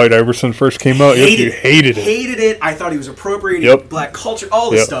White Iverson first came out, you hated it. Hated it. I thought he was appropriating black culture, all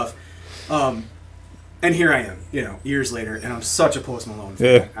this stuff. And here I am, years later, and I'm such a Post Malone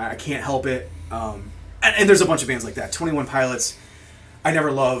fan. Yeah. I can't help it. And there's a bunch of bands like that. 21 Pilots, I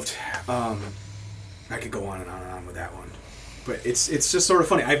never loved. I could go on and on and on with that one. But it's just sort of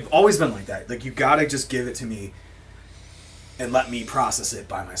funny. I've always been like that. Like, you gotta just give it to me and let me process it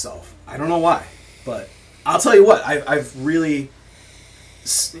by myself. I don't know why, but I'll tell you what. I've really,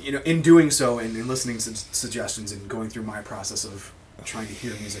 in doing so and in listening to suggestions and going through my process of trying to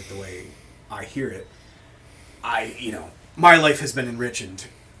hear music the way I hear it, my life has been enriched,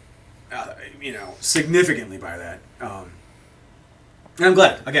 significantly by that. And I'm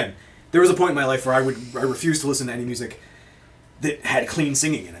glad. Again, there was a point in my life where I refused to listen to any music that had clean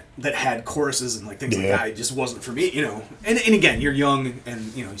singing in it, that had choruses and things like that. It just wasn't for me, And again, you're young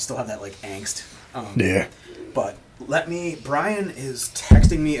and you still have that angst. But Brian is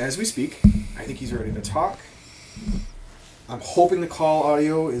texting me as we speak. I think he's ready to talk. I'm hoping the call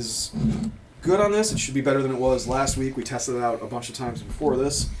audio is good on this. It should be better than it was last week. We tested it out a bunch of times before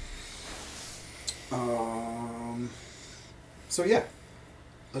this. So yeah,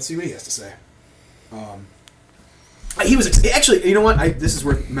 let's see what he has to say. He was actually, you know what? This is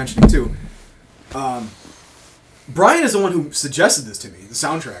worth mentioning too. Brian is the one who suggested this to me, the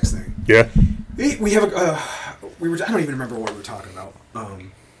soundtracks thing. Yeah. We have I don't even remember what we were talking about.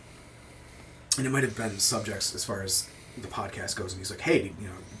 And it might have been subjects as far as the podcast goes, and he's like, "Hey,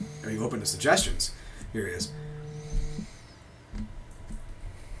 are you open to suggestions?" Here he is.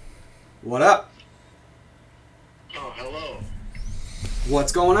 What up? Oh, hello.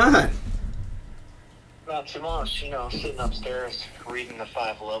 What's going on? Not too much, sitting upstairs reading the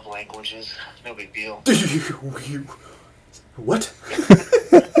 5 love languages. No big deal. What?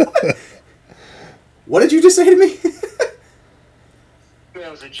 What did you just say to me? That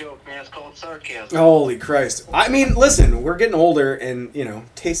was a joke, man. It's called sarcasm. Holy Christ. I mean, listen, we're getting older and,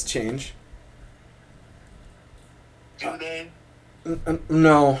 tastes change. Do they?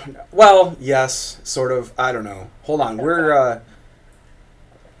 No. Well, yes, sort of. I don't know. Hold on. We're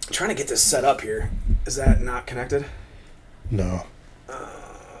trying to get this set up here. Is that not connected? No.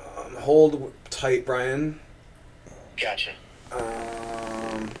 Hold tight, Brian. Gotcha.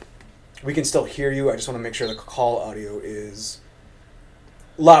 We can still hear you. I just want to make sure the call audio is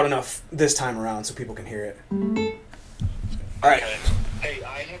loud enough this time around so people can hear it. All right. Okay. Hey,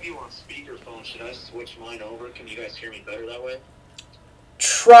 I have you on speakerphone. Should I switch mine over? Can you guys hear me better that way?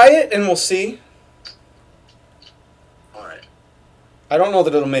 Try it and we'll see. All right. I don't know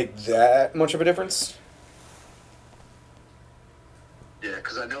that it'll make that much of a difference. Yeah,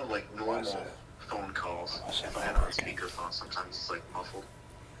 because I know, normal phone calls, if I have it on speakerphone, sometimes it's, muffled.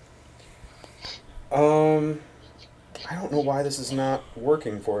 I don't know why this is not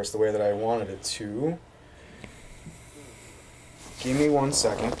working for us the way that I wanted it to. Give me 1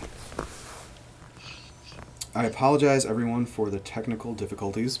 second. I apologize, everyone, for the technical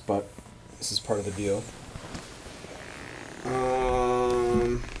difficulties, but this is part of the deal.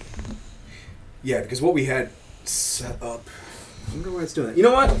 Yeah, because what we had set up... I wonder why it's doing that. You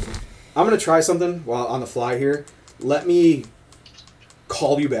know what? I'm going to try something while on the fly here. Let me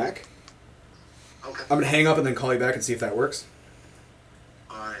call you back. Okay. I'm going to hang up and then call you back and see if that works.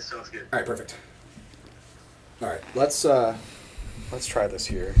 Alright, sounds good. Alright, perfect. Alright, let's try this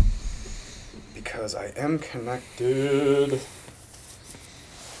here. Because I am connected.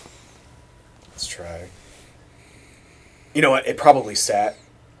 Let's try. You know what? It probably sat.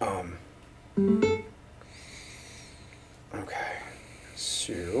 Okay.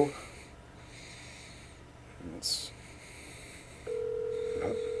 So. Let's.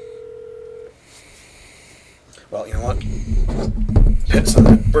 Nope. Well, you know what? Pits on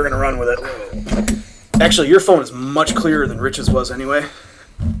it. We're going to run with it. Actually, your phone is much clearer than Rich's was anyway.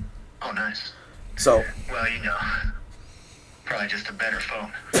 Oh, nice. So. Well, probably just a better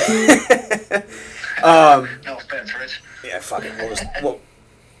phone. No offense, Rich. Yeah, fuck it. We'll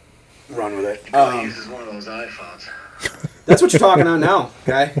run with it. He probably uses one of those iPhones. That's what you're talking on now,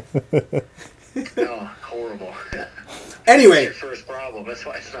 guy. Oh, horrible. Anyway. That's your first problem. That's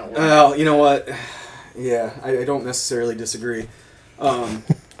why it's not working. Well, you know what? Yeah, I don't necessarily disagree.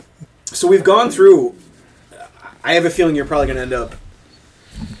 So we've gone through. I have a feeling you're probably going to end up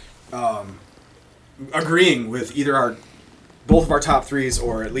agreeing with either both of our top threes,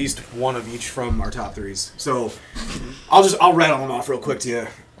 or at least one of each from our top threes. So I'll rattle them off real quick to you.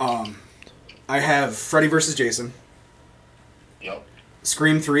 I have Freddy vs. Jason. Yep.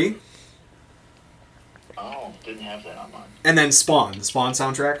 Scream 3. Oh, didn't have that on mine. And then Spawn, the Spawn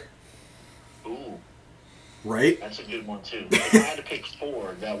soundtrack. Ooh. Right? That's a good one, too. If I had to pick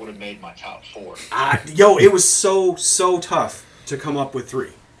 4, that would have made my top 4. It was so tough to come up with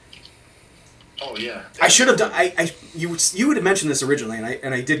 3. Oh, yeah. I should have done. You would have mentioned this originally,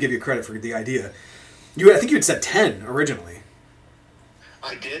 and I did give you credit for the idea. I think you had said 10 originally.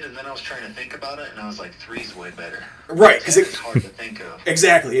 I did, and then I was trying to think about it, and I was like, 3's way better. Right, because it's hard to think of.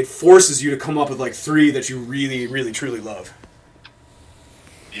 Exactly, it forces you to come up with like 3 that you really, really, truly love.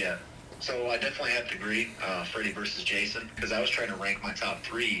 Yeah. So I definitely have to agree, Freddy vs. Jason, because I was trying to rank my top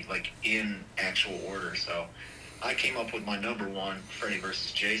 3 like in actual order. So I came up with my number 1, Freddy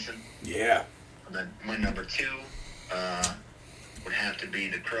vs. Jason. Yeah. And then my number 2 would have to be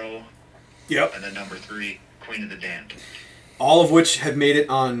The Crow. Yep. And then number 3, Queen of the Damned. All of which have made it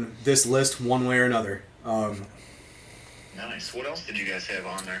on this list one way or another. Nice. What else did you guys have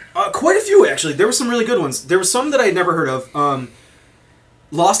on there? Quite a few, actually. There were some really good ones. There were some that I had never heard of.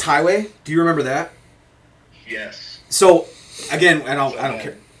 Lost Highway. Do you remember that? Yes. So, again, and I don't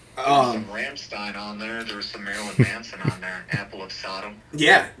care. There was some Rammstein on there. There was some Marilyn Manson on there. Apple of Sodom.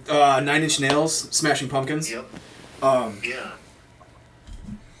 Yeah. 9 Inch Nails, Smashing Pumpkins. Yep. Yeah.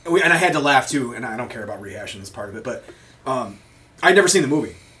 And I had to laugh, too, and I don't care about rehashing this part of it, but I'd never seen the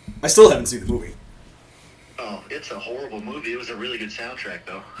movie. I still haven't seen the movie. Oh, it's a horrible movie. It was a really good soundtrack,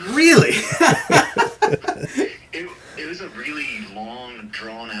 though. Really? It was a really long,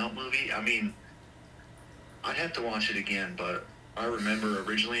 drawn-out movie. I mean, I'd have to watch it again, but I remember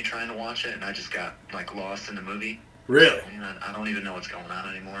originally trying to watch it, and I just got, like, lost in the movie. Really? I don't even know what's going on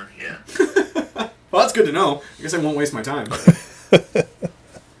anymore. Yeah. Well, that's good to know. I guess I won't waste my time.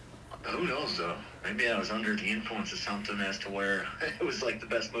 Who knows, though? Maybe I was under the influence of something as to where it was, like, the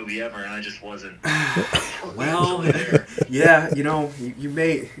best movie ever, and I just wasn't. Well, there. Yeah,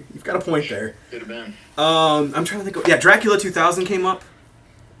 you've got a point there. Could have been. I'm trying to think. Yeah, Dracula 2000 came up.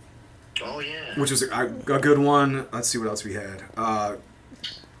 Oh, yeah. Which was a good one. Let's see what else we had.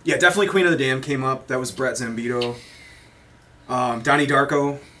 Yeah, definitely Queen of the Damned came up. That was Brett Zambito. Donnie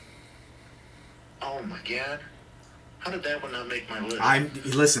Darko. Oh, my God. How did that one not make my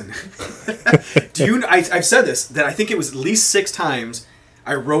list? Listen. I've said this, that I think it was at least 6 times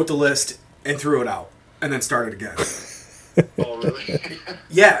I wrote the list and threw it out and then started again. Oh, really?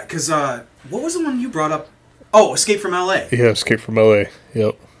 Yeah, because what was the one you brought up? Oh, Escape from L.A. Yeah, Escape from L.A.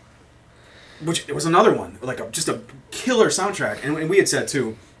 Yep. Which it was another one, like just a killer soundtrack, and we had said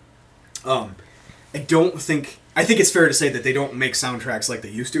too. I think it's fair to say that they don't make soundtracks like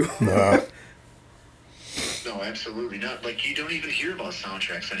they used to. Nah. No, absolutely not. Like, you don't even hear about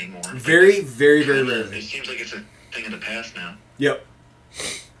soundtracks anymore. Very, very, very rarely. It seems like it's a thing of the past now. Yep.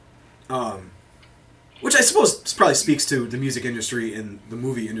 Which I suppose probably speaks to the music industry and the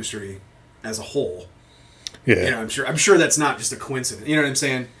movie industry as a whole. Yeah. I'm sure that's not just a coincidence. You know what I'm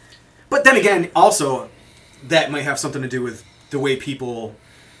saying? But then again, also, that might have something to do with the way people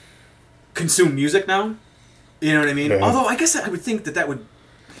consume music now. You know what I mean? Yeah. Although, I guess I would think that would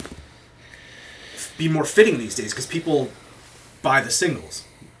be more fitting these days, because people buy the singles.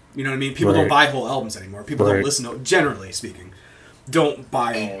 You know what I mean? People don't buy whole albums anymore. People don't listen to, generally speaking, don't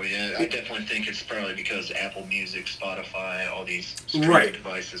buy... Oh, yeah. I definitely think it's probably because Apple Music, Spotify, all these streaming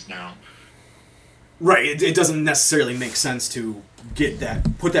devices now. Right. It doesn't necessarily make sense to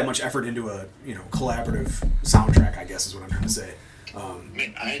put that much effort into a collaborative soundtrack, I guess is what I'm trying to say.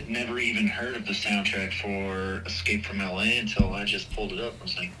 I had never even heard of the soundtrack for Escape from L.A. until I just pulled it up. I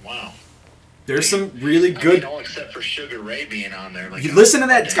was like, wow. There's some really good. all except for Sugar Ray being on there. Like, you listen to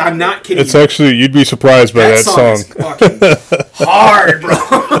that. I'm not kidding. It's actually, you'd be surprised by that song. Is fucking hard, bro.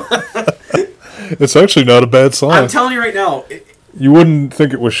 It's actually not a bad song. I'm telling you right now. You wouldn't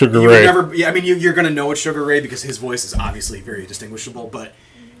think it was Sugar Ray. I mean, you're gonna know it's Sugar Ray because his voice is obviously very distinguishable. But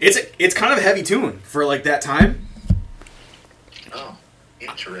it's kind of a heavy tune for like that time. Oh,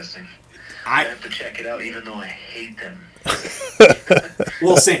 interesting. I have to check it out, even though I hate them.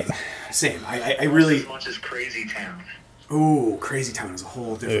 Well, same. I really. As much as Crazy Town. Ooh, Crazy Town is a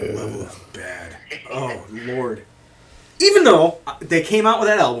whole different level of bad. Oh Lord. Even though they came out with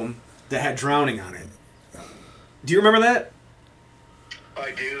that album that had Drowning on it. Do you remember that?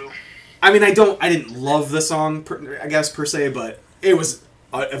 I do. I mean, I didn't love the song, I guess, per se, but it was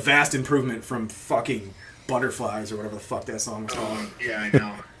a vast improvement from fucking Butterflies or whatever the fuck that song was called. Yeah, I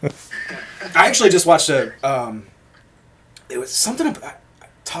know. I actually just watched it was something about,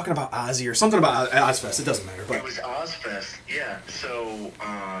 talking about Ozzy or something about Ozfest. It doesn't matter. But it was Ozfest, yeah. So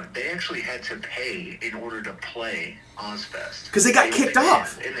they actually had to pay in order to play Ozfest. Because they got kicked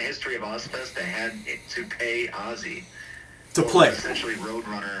off. In the history of Ozfest, they had to pay Ozzy. To play. Essentially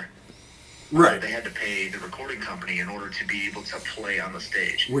Roadrunner. Right. They had to pay the recording company in order to be able to play on the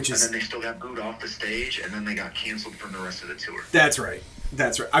stage. And then they still got booed off the stage, and then they got canceled from the rest of the tour. That's right.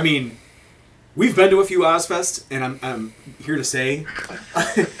 I mean, we've been to a few Ozfest, and I'm here to say,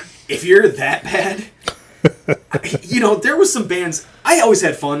 if you're that bad, there was some bands. I always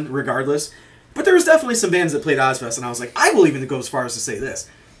had fun, regardless, but there was definitely some bands that played Ozfest, and I was like, I will even go as far as to say this: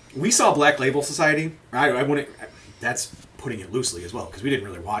 we saw Black Label Society. I wouldn't. That's putting it loosely as well, because we didn't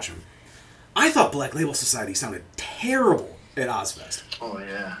really watch them. I thought Black Label Society sounded terrible at Ozfest. Oh,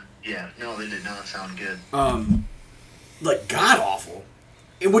 yeah. Yeah, no, they did not sound good. Like, god-awful.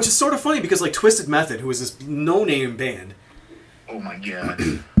 And which is sort of funny, because, like, Twisted Method, who was this no-name band... Oh, my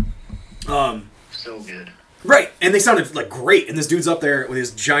God. So good. Right, and they sounded, like, great, and this dude's up there with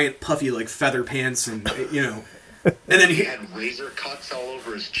his giant, puffy, like, feather pants, and, and then he had razor cuts all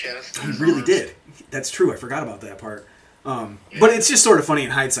over his chest. He really did. That's true, I forgot about that part. But it's just sort of funny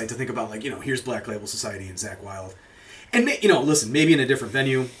in hindsight to think about, like, here's Black Label Society and Zakk Wylde. And, listen, maybe in a different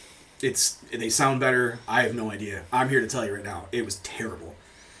venue, they sound better. I have no idea. I'm here to tell you right now, it was terrible.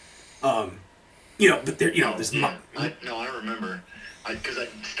 But there, there's... Yeah. I remember. Because I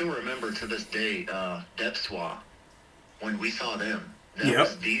still remember to this day, Depswa, when we saw them. That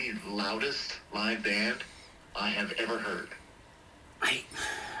was the loudest live band I have ever heard.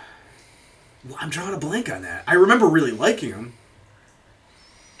 I'm drawing a blank on that. I remember really liking them.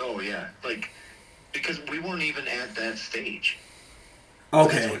 Oh, yeah. Like, because we weren't even at that stage.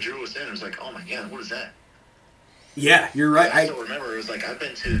 Okay. That's what Drew was saying. It was like, oh my God, what is that? Yeah, you're right. I still remember, it was like, I've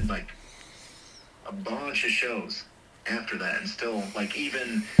been to, like, a bunch of shows after that, and still, like,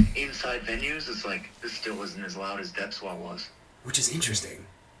 even inside venues, it's like, this still isn't as loud as Depswa was. Which is interesting.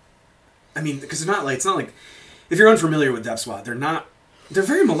 I mean, because it's not like, if you're unfamiliar with Depswa, they're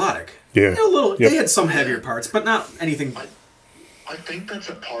very melodic. Yeah. They had some heavier parts, but not anything. I think that's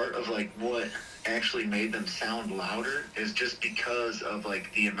a part of, like, what actually made them sound louder is just because of,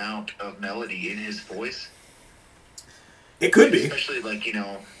 like, the amount of melody in his voice. It could be. Especially, like,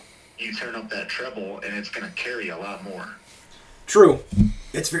 you turn up that treble and it's going to carry a lot more. True.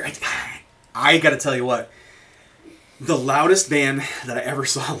 It's very... I got to tell you what. The loudest band that I ever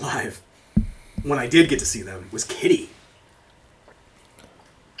saw live, when I did get to see them, was Kitty.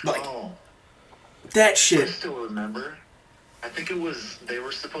 Like, that shit. I still remember. I think they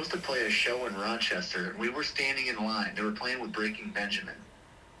were supposed to play a show in Rochester. We were standing in line. They were playing with Breaking Benjamin.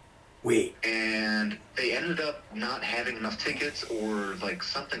 Wait. And they ended up not having enough tickets, or, like,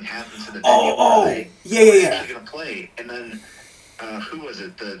 something happened to the venue. Yeah. They were actually going to play. And then, who was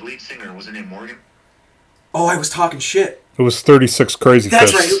it? The lead singer, was it named Morgan? Oh, I was talking shit. It was 36 Crazy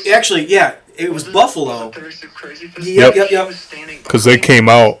Fists. That's right. Actually, yeah. It was Buffalo. Was it 36 Crazy Fists? Yep. Because they came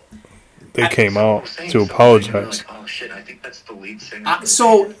out. They came out to apologize. Like, oh shit! I think that's the lead singer.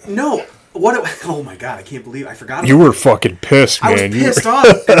 No. Oh my God! I can't believe I forgot. You were fucking pissed, man. I was pissed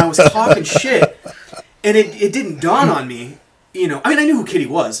off, and I was talking shit, and it didn't dawn on me. I mean, I knew who Kitty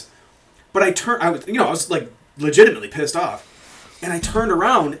was, but I was like legitimately pissed off, and I turned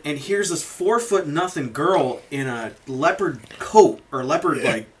around, and here's this 4'0" girl in a leopard coat or leopard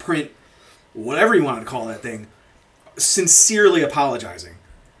like print, whatever you want to call that thing, sincerely apologizing.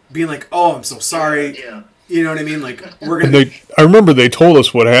 Being like, oh, I'm so sorry. Yeah. You know what I mean? Like, we're gonna. I remember they told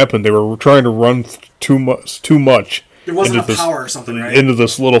us what happened. They were trying to run too much. There wasn't enough power or something, right? Into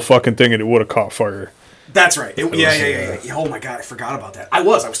this little fucking thing, and it would have caught fire. That's right. Yeah. Oh my God, I forgot about that. I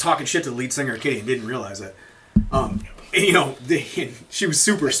was talking shit to the lead singer of Kitty and didn't realize it. she was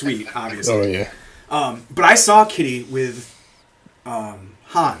super sweet, obviously. Oh yeah. But I saw Kitty with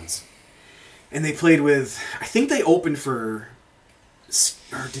Hans, and they played with. I think they opened for.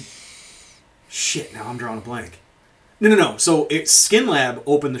 Now I'm drawing a blank. No. So Skin Lab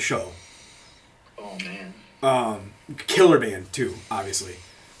opened the show. Oh man. Killer band too, obviously.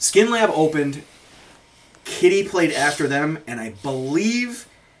 Skin Lab opened. Kitty played after them, and I believe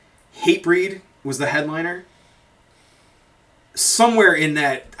Hatebreed was the headliner. Somewhere in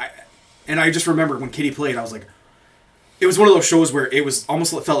that, and I just remember when Kitty played, I was like, it was one of those shows where it was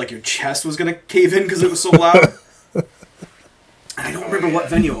almost felt like your chest was gonna cave in because it was so loud. And I don't remember what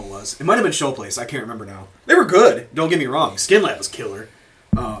venue it was. It might have been Showplace. I can't remember now. They were good. Don't get me wrong. Skin Lab was killer.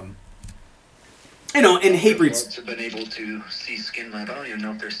 And Hatebreed's I've been able to see Skin Lab. I don't even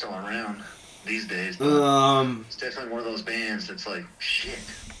know if they're still around these days. It's definitely one of those bands that's like, shit,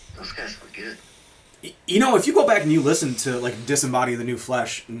 those guys look good. If you go back and you listen to like Disembody the New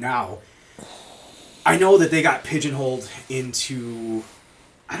Flesh now, I know that they got pigeonholed into,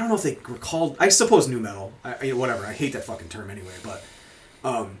 I don't know if they were called, I suppose nu metal, whatever. I hate that fucking term anyway, but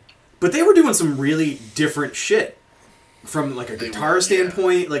they were doing some really different shit from like a guitar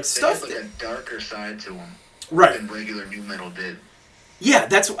standpoint, like stuff. They had like a darker side to them, right? Than regular nu metal did. Yeah,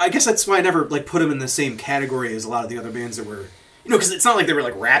 I guess that's why I never like put them in the same category as a lot of the other bands that were, because it's not like they were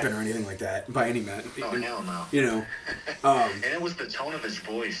like rapping or anything like that by any means. Oh hell no. And it was the tone of his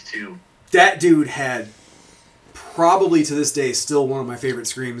voice too. That dude had probably to this day still one of my favorite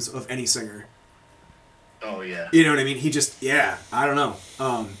screams of any singer. Oh yeah. You know what I mean? He just I don't know.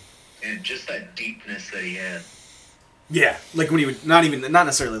 And just that deepness that he had. Yeah, like when he would not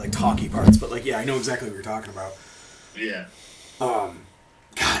necessarily like talky parts, but like I know exactly what you're talking about. Yeah. God,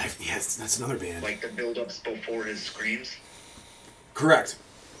 that's another band. Like the build-ups before his screams. Correct.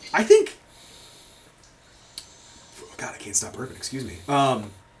 I think. God, I can't stop burping. Excuse me.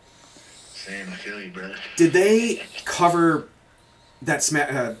 Same, I feel you, brother. Did they cover that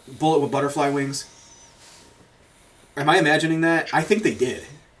Bullet with Butterfly Wings? Am I imagining that? I think they did,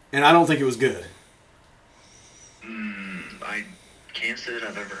 and I don't think it was good. I can't say that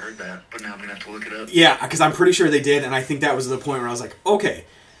I've ever heard that, but now I'm gonna have to look it up. Yeah, because I'm pretty sure they did, and I think that was the point where I was like, okay,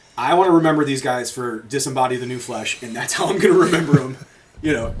 I want to remember these guys for Disembody the New Flesh, and that's how I'm gonna remember them.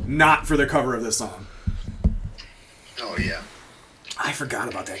 Not for the cover of this song. Oh yeah. I forgot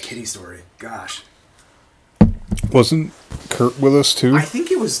about that Kitty story. Gosh. Wasn't Kurt with us too? I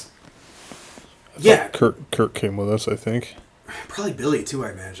think it was. Yeah. Kurt came with us, I think. Probably Billy too,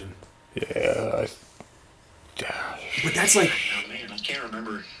 I imagine. Yeah. But that's like. Oh man, I can't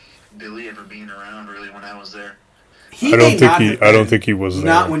remember Billy ever being around really when I was there. I don't think he was there.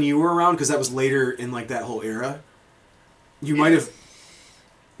 Not when you were around, because that was later in like that whole era. We might have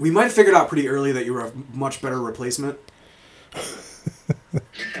figured out pretty early that you were a much better replacement. I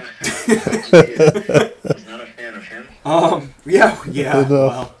was not a fan of him. Yeah.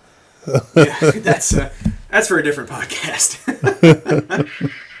 Well, that's for a different podcast.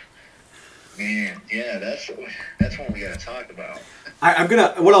 Man, yeah, that's one we gotta talk about.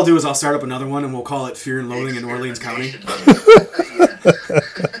 What I'll do is I'll start up another one and we'll call it Fear and Loathing in Orleans County.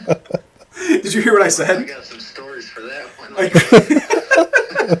 Did you hear what I said? I got some stories for that one.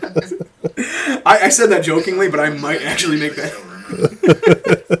 I said that jokingly, but I might actually make that.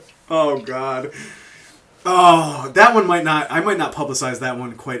 Oh God. Oh, that one I might not publicize that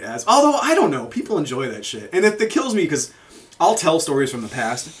one quite as. Although I don't know, people enjoy that shit, and it kills me because I'll tell stories from the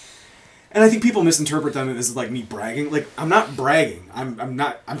past. And I think people misinterpret them as like me bragging. Like, I'm not bragging. I'm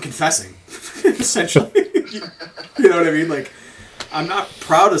confessing, essentially. You know what I mean? Like, I'm not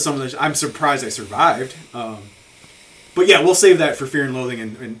proud of some of this. I'm surprised I survived. But yeah, we'll save that for Fear and Loathing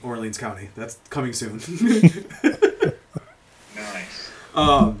in Orleans County. That's coming soon. Nice.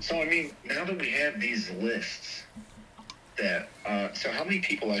 So I mean, now that we have these lists, so how many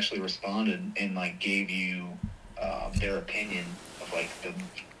people actually responded and like gave you their opinion of like the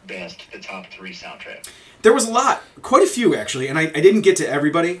top 3 soundtrack? There was a lot, quite a few actually, and I didn't get to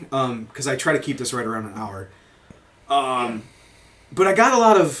everybody because I try to keep this right around an hour. But I got a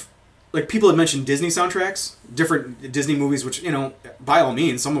lot of like people had mentioned Disney soundtracks, different Disney movies, which by all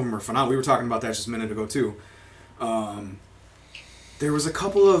means, some of them are phenomenal. We were talking about that just a minute ago too. There was a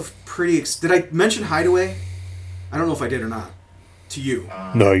couple of pretty. Did I mention Hideaway? I don't know if I did or not. To you?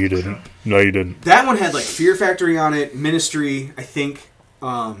 No, you didn't. No, you didn't. That one had like Fear Factory on it, Ministry, I think.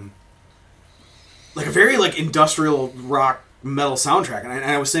 Like a very like industrial rock metal soundtrack, and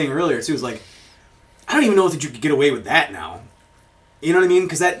I was saying earlier too, is like I don't even know that you could get away with that now. You know what I mean?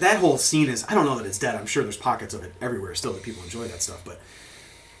 Because that whole scene is, I don't know that it's dead. I'm sure there's pockets of it everywhere still that people enjoy that stuff, but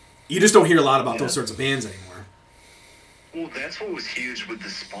you just don't hear a lot about those sorts of bands anymore. Well, that's what was huge with the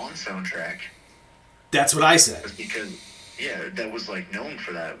Spawn soundtrack. That's what I said. Because, yeah, that was, like, known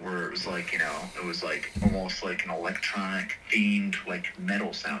for that, where it was, like, you know, it was, like, almost like an electronic-themed, like, metal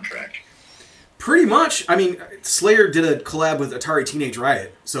soundtrack. Pretty much. I mean, Slayer did a collab with Atari Teenage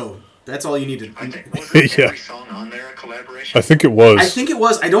Riot, so that's all you need to... I think, wasn't Yeah. every song on there a collaboration? I think it was. I think it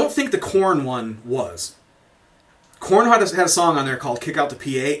was. I don't think the Korn one was. Korn had a song on there called Kick Out the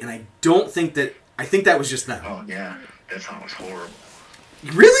PA, and I don't think that... I think that was just them. Oh, yeah. That song was horrible.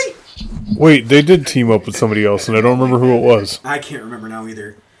 Really? Wait, they did team up with somebody else, and I don't remember who it was. I can't remember now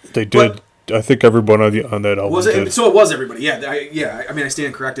either. They did. I think everyone on that album Was it? did. So it was everybody. Yeah, I mean, I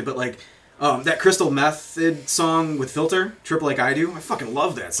stand corrected, but like that Crystal Method song with Filter, Triple Like I Do. I fucking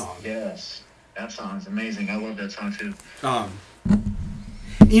love that song. Yes. That song's amazing. I love that song, too.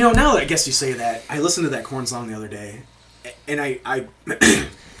 You know, now that I guess you say that, I listened to that Korn song the other day, and I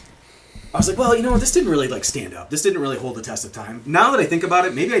I was like, well, you know, this didn't really like stand up. This didn't really hold the test of time. Now that I think about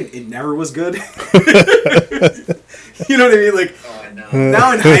it, maybe it never was good. You know what I mean? Like, Oh, I know.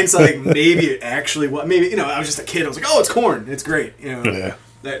 now in hindsight, like, maybe it actually was. Maybe, you know, I was just a kid. I was like, oh, it's Korn. It's great. You know, Yeah.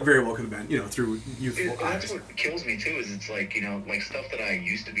 that very well could have been, you know, through youthful That's eyes. what kills me, too, is it's like, you know, like stuff that I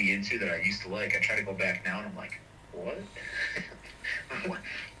used to be into, that I used to like, I try to go back now, and I'm like, what?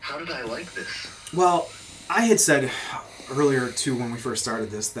 How did I like this? Well, I had said earlier, too, when we first started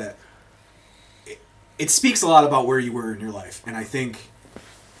this, that it speaks a lot about where you were in your life. And I think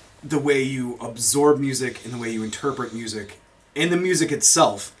the way you absorb music and the way you interpret music and the music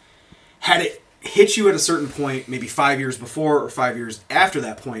itself, had it hit you at a certain point, maybe 5 years before or 5 years after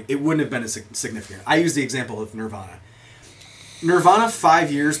that point, it wouldn't have been as significant. I use the example of Nirvana. Nirvana,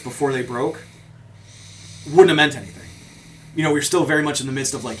 5 years before they broke, wouldn't have meant anything. You know, we were still very much in the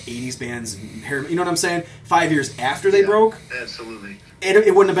midst of like 80s bands and hair, you know what I'm saying? 5 years after they broke, Absolutely.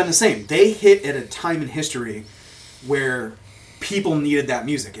 it wouldn't have been the same. They hit at a time in history where people needed that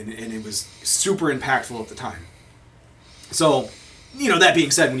music, and it was super impactful at the time. So, you know, that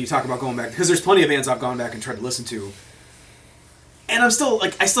being said, when you talk about going back, because there's plenty of bands I've gone back and tried to listen to, and I'm still,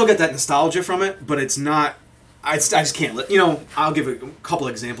 like, I still get that nostalgia from it, but it's not, I just can't, you know, I'll give a couple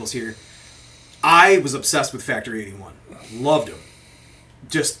examples here. I was obsessed with Factory 81. Loved them.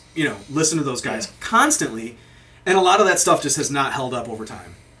 Just, you know, listen to those guys constantly, and a lot of that stuff just has not held up over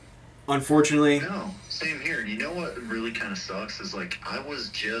time. Unfortunately. No, same here. You know what really kind of sucks is, like, I was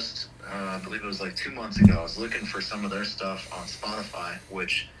just, I believe it was like 2 months ago, I was looking for some of their stuff on Spotify,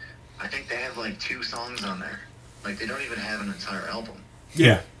 which I think they have like 2 songs on there. Like, they don't even have an entire album.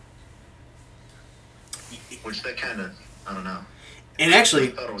 Yeah. Which that kind of, I don't know. And actually,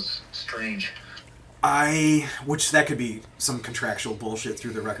 I thought it was strange. which that could be some contractual bullshit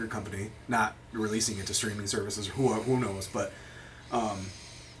through the record company, not releasing it to streaming services, or who knows, but,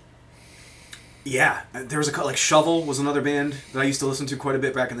 yeah, there was like Shovel was another band that I used to listen to quite a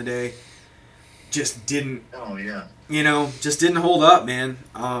bit back in the day. Just didn't, Oh, yeah. you know, just didn't hold up, man.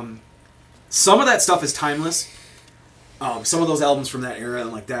 Some of that stuff is timeless. Some of those albums from that era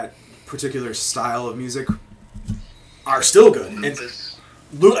and like that particular style of music are still good. And Lupus.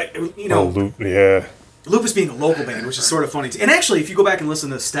 you know, Yeah. Lupus being a local band, which is sort of funny. And actually, if you go back and listen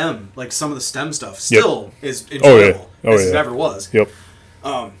to Stem, like some of the Stem stuff still is enjoyable as it ever was. Yep.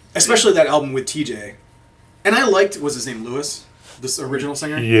 Especially that album with TJ. And I liked, was his name Lewis? This original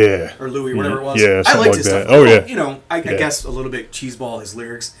singer? Yeah. Or Louis, whatever it was. Yeah, I something liked like his that. stuff. Oh, yeah. You know, I guess a little bit cheeseball his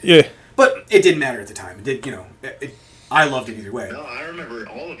lyrics. Yeah. But it didn't matter at the time. It did, you know, I loved it either way. No, I remember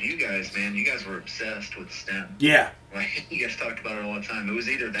all of you guys, man. You guys were obsessed with STEM. Yeah. Like, you guys talked about it all the time. It was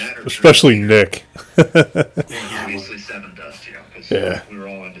either that or... Especially Nick. Obviously Seven Dust, you know, because we were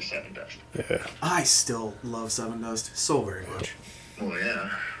all into Seven Dust. Yeah. I still love Seven Dust so very much. Well, yeah.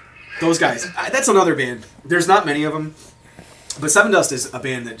 Those guys, that's another band. There's not many of them, but Seven Dust is a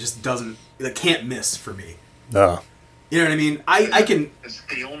band that just that can't miss for me. No. You know what I mean? I can... It's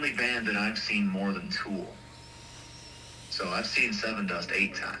the only band that I've seen more than Tool. So I've seen Seven Dust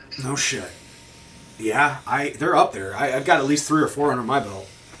 8 times. No shit. Yeah, they're up there. I've got at least 3 or 4 under my belt.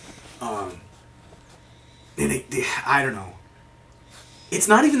 And I don't know. It's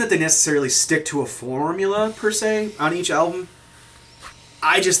not even that they necessarily stick to a formula, per se, on each album.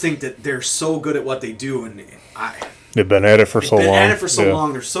 I just think that they're so good at what they do, and They've been at it for so long. They've been at it for so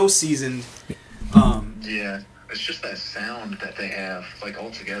long. They're so seasoned. Yeah, it's just that sound that they have, like,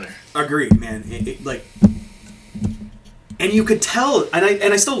 all together. Agreed, man. Like, and you could tell, and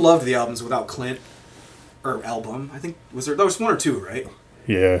I still loved the albums without Clint, or album. I think there was 1 or 2, right?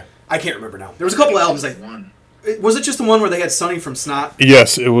 Yeah. I can't remember now. There was a couple albums. One. Was it just the one where they had Sonny from Snot?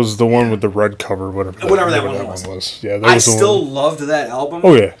 Yes, it was the one with the red cover, Whatever that one was. Yeah, that I was the still one. loved that album.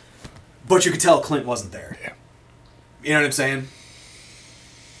 Oh, yeah. But you could tell Clint wasn't there. Yeah. You know what I'm saying?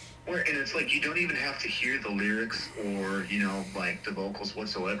 And it's like you don't even have to hear the lyrics or, like the vocals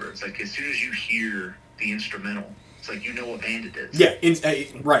whatsoever. It's like as soon as you hear the instrumental, it's like you know what band it is. Yeah,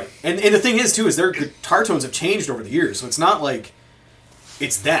 right. And the thing is, too, is their guitar tones have changed over the years. So it's not like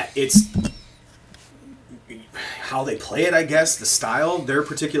it's that. It's how they play it, I guess. The style, their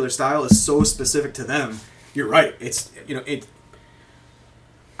particular style is so specific to them. You're right. It's,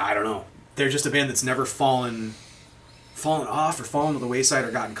 I don't know. They're just a band that's never fallen off or fallen to the wayside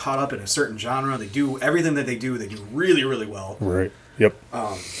or gotten caught up in a certain genre. They do everything that they do really, really well. Right. Yep.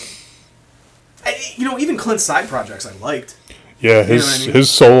 Even Clint's side projects I liked. Yeah,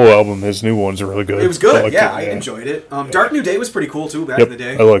 his solo album, his new one's really good. It was good. I enjoyed it. Dark New Day was pretty cool too back in the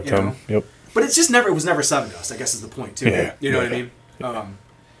day. I liked him. Yep. But it was never Seven Dust, I guess is the point too. Yeah. You know what I mean?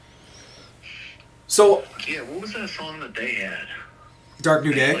 So yeah, what was that song that they had? Dark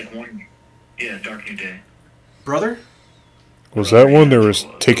New Day? Dark New Day. Brother? Was that one? There was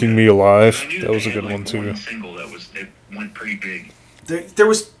Taking Me Alive. That was a good one too. One single it went pretty big. There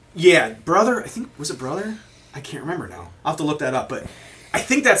was Brother. I think was it Brother? I can't remember now. I'll have to look that up. But I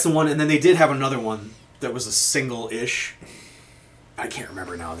think that's the one. And then they did have another one that was a single-ish. I can't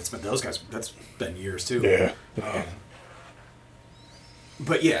remember now. That's been years too. Yeah.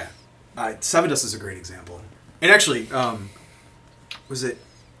 But yeah, Seven Dust is a great example. And actually, was it?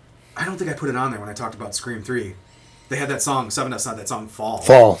 I don't think I put it on there when I talked about Scream 3. They had that song, Seven Dust had that song, Fall.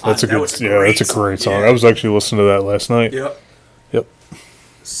 That's a great song. Yeah. I was actually listening to that last night. Yep.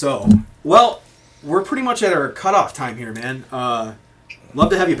 So, we're pretty much at our cutoff time here, man. Love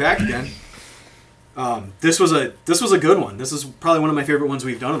to have you back again. This was a good one. This is probably one of my favorite ones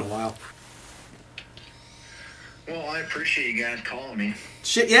we've done in a while. Well, I appreciate you guys calling me.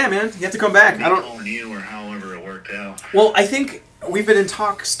 Shit, yeah, man. You have to come back. Calling you or however it worked out. Well, I think we've been in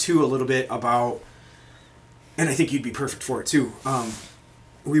talks too a little bit about, and I think you'd be perfect for it too.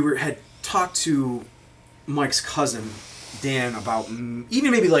 We had talked to Mike's cousin Dan about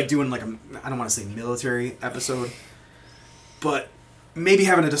even maybe like doing like I don't want to say military episode, but maybe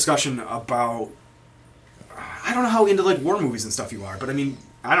having a discussion about, I don't know how into like war movies and stuff you are, but I mean,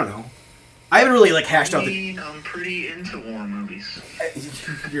 I don't know. I haven't really like hashed out the. I'm pretty into war movies.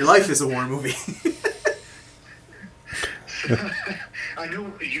 Your life is a war movie. I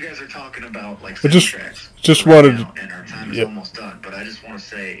know you guys are talking about like soundtracks. Just wanted to, and our time is almost done, but I just want to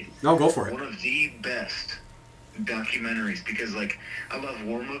say, no, go for it. One of the best documentaries, because like I love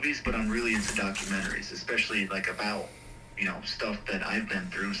war movies, but I'm really into documentaries, especially like about stuff that I've been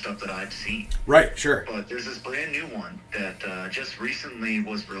through, stuff that I've seen. Right, sure. But there's this brand new one that just recently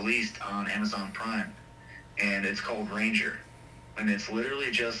was released on Amazon Prime, and it's called Ranger, and it's literally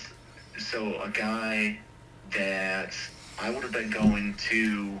just a guy that I would have been going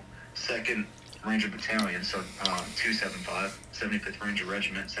to 2nd Ranger Battalion, so 275, 75th Ranger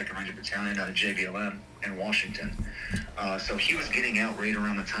Regiment, 2nd Ranger Battalion out of JBLM in Washington. So he was getting out right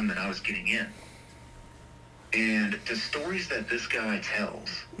around the time that I was getting in. And the stories that this guy tells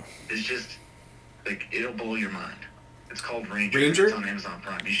is just, like, it'll blow your mind. It's called Ranger. It's on Amazon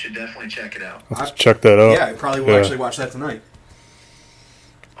Prime. You should definitely check it out. Let's check that out. Yeah, I probably will actually watch that tonight.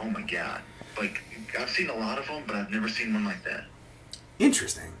 Oh my god. Like, I've seen a lot of them, but I've never seen one like that.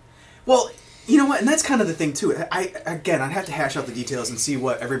 Interesting. Well, you know what? And that's kind of the thing, too. I'd have to hash out the details and see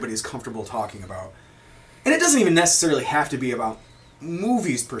what everybody's comfortable talking about. And it doesn't even necessarily have to be about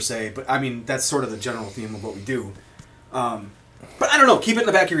movies, per se, but, I mean, that's sort of the general theme of what we do. But I don't know. Keep it in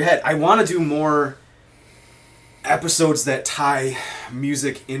the back of your head. I want to do more episodes that tie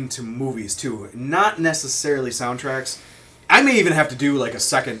music into movies, too. Not necessarily soundtracks. I may even have to do, like, a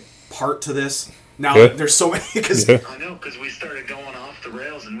second part to this. Now, there's so many, I know, because we started going off the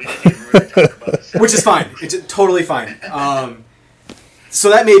rails and we didn't even really talk about it. Which is fine. It's totally fine. So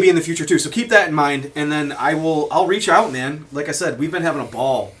that may be in the future, too. So keep that in mind, and then I'll reach out, man. Like I said, we've been having a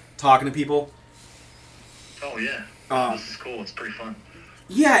ball talking to people. Oh, yeah. This is cool. It's pretty fun.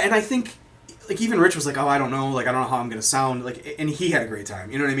 Yeah, and I think, like, even Rich was like, oh, I don't know. Like, I don't know how I'm going to sound. Like, and he had a great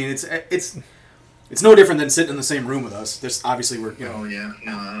time. You know what I mean? It's no different than sitting in the same room with us. There's obviously we're, Oh, yeah.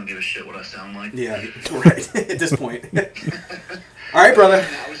 No, I don't give a shit what I sound like. Yeah, right. At this point. All right, brother.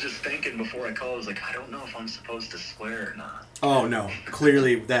 I was just thinking before I called, I was like, I don't know if I'm supposed to swear or not. Oh, no.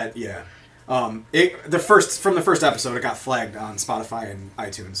 Clearly that, yeah. From the first episode, it got flagged on Spotify and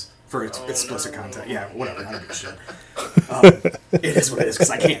iTunes for its explicit content. Yeah, whatever. I don't give a shit. It is what it is, because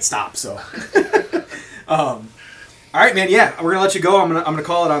I can't stop, so. All right, man, yeah. We're going to let you go. I'm gonna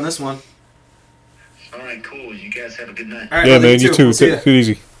call it on this one. All right, cool. You guys have a good night. All right, yeah, man, you too. We'll Take it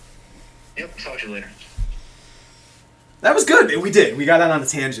easy. Yep, talk to you later. That was good. We did. We got out on a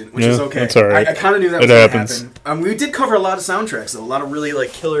tangent, which is okay. That's all right. I kind of knew that was going to happen. We did cover a lot of soundtracks, though. A lot of really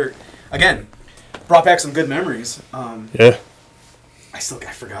like killer. Again, brought back some good memories. Yeah. I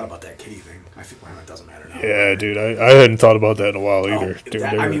forgot about that kitty thing. I feel it doesn't matter now. Yeah, dude. I hadn't thought about that in a while either. Dude,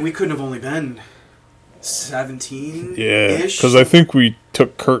 I mean, we couldn't have only been 17. Yeah, because I think we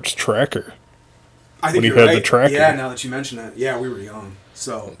took Kurt's tracker. I think when he had the tracker. Yeah, now that you mention it, yeah, we were young.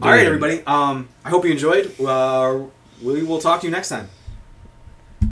 So, all right, everybody. I hope you enjoyed. We will talk to you next time.